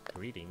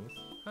greetings,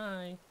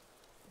 hi!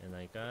 And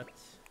I got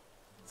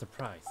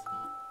surprise.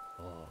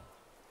 Oh.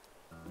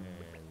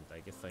 And I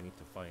guess I need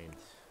to find 1,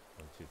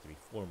 2, 3,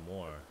 4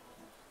 more.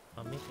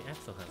 Maybe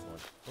Axel has one.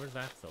 Where's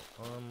Axel?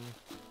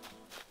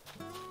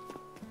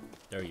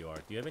 There you are.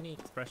 Do you have any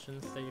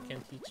expressions that you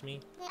can teach me?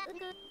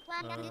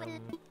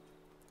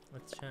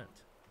 Let's chat.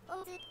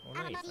 Oh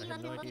nice, I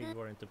had no idea you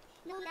were into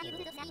pools.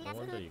 No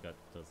wonder you got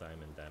those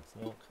diamond damn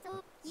smoke.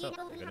 So,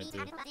 you're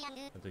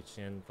gonna do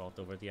Chin vault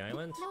over the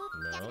island?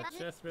 No,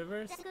 just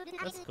rivers?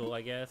 That's cool,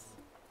 I guess.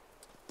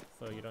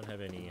 So you don't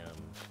have any,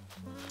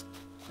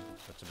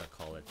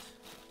 whatchamacallit,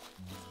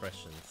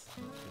 expressions.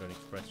 You don't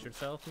express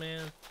yourself,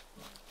 man?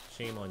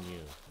 Shame on you.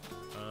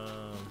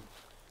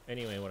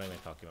 Anyway, what am I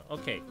talking about?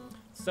 Okay,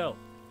 so,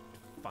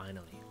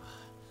 finally.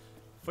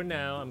 For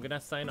now, I'm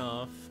gonna sign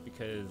off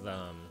because,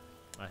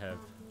 I have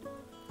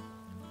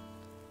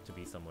to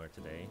be somewhere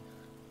today.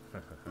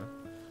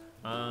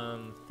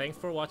 Thanks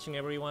for watching,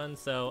 everyone.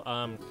 So,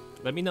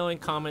 let me know in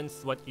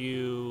comments what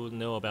you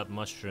know about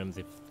mushrooms,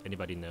 if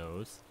anybody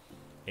knows.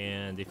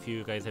 And if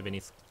you guys have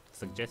any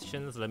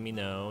suggestions, let me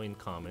know in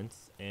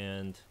comments.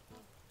 And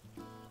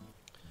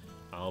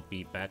I'll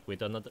be back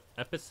with another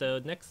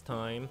episode next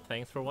time.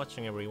 Thanks for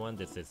watching, everyone.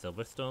 This is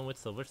Silverstone with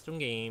Silverstone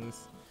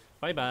Games.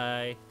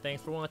 Bye-bye.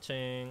 Thanks for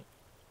watching.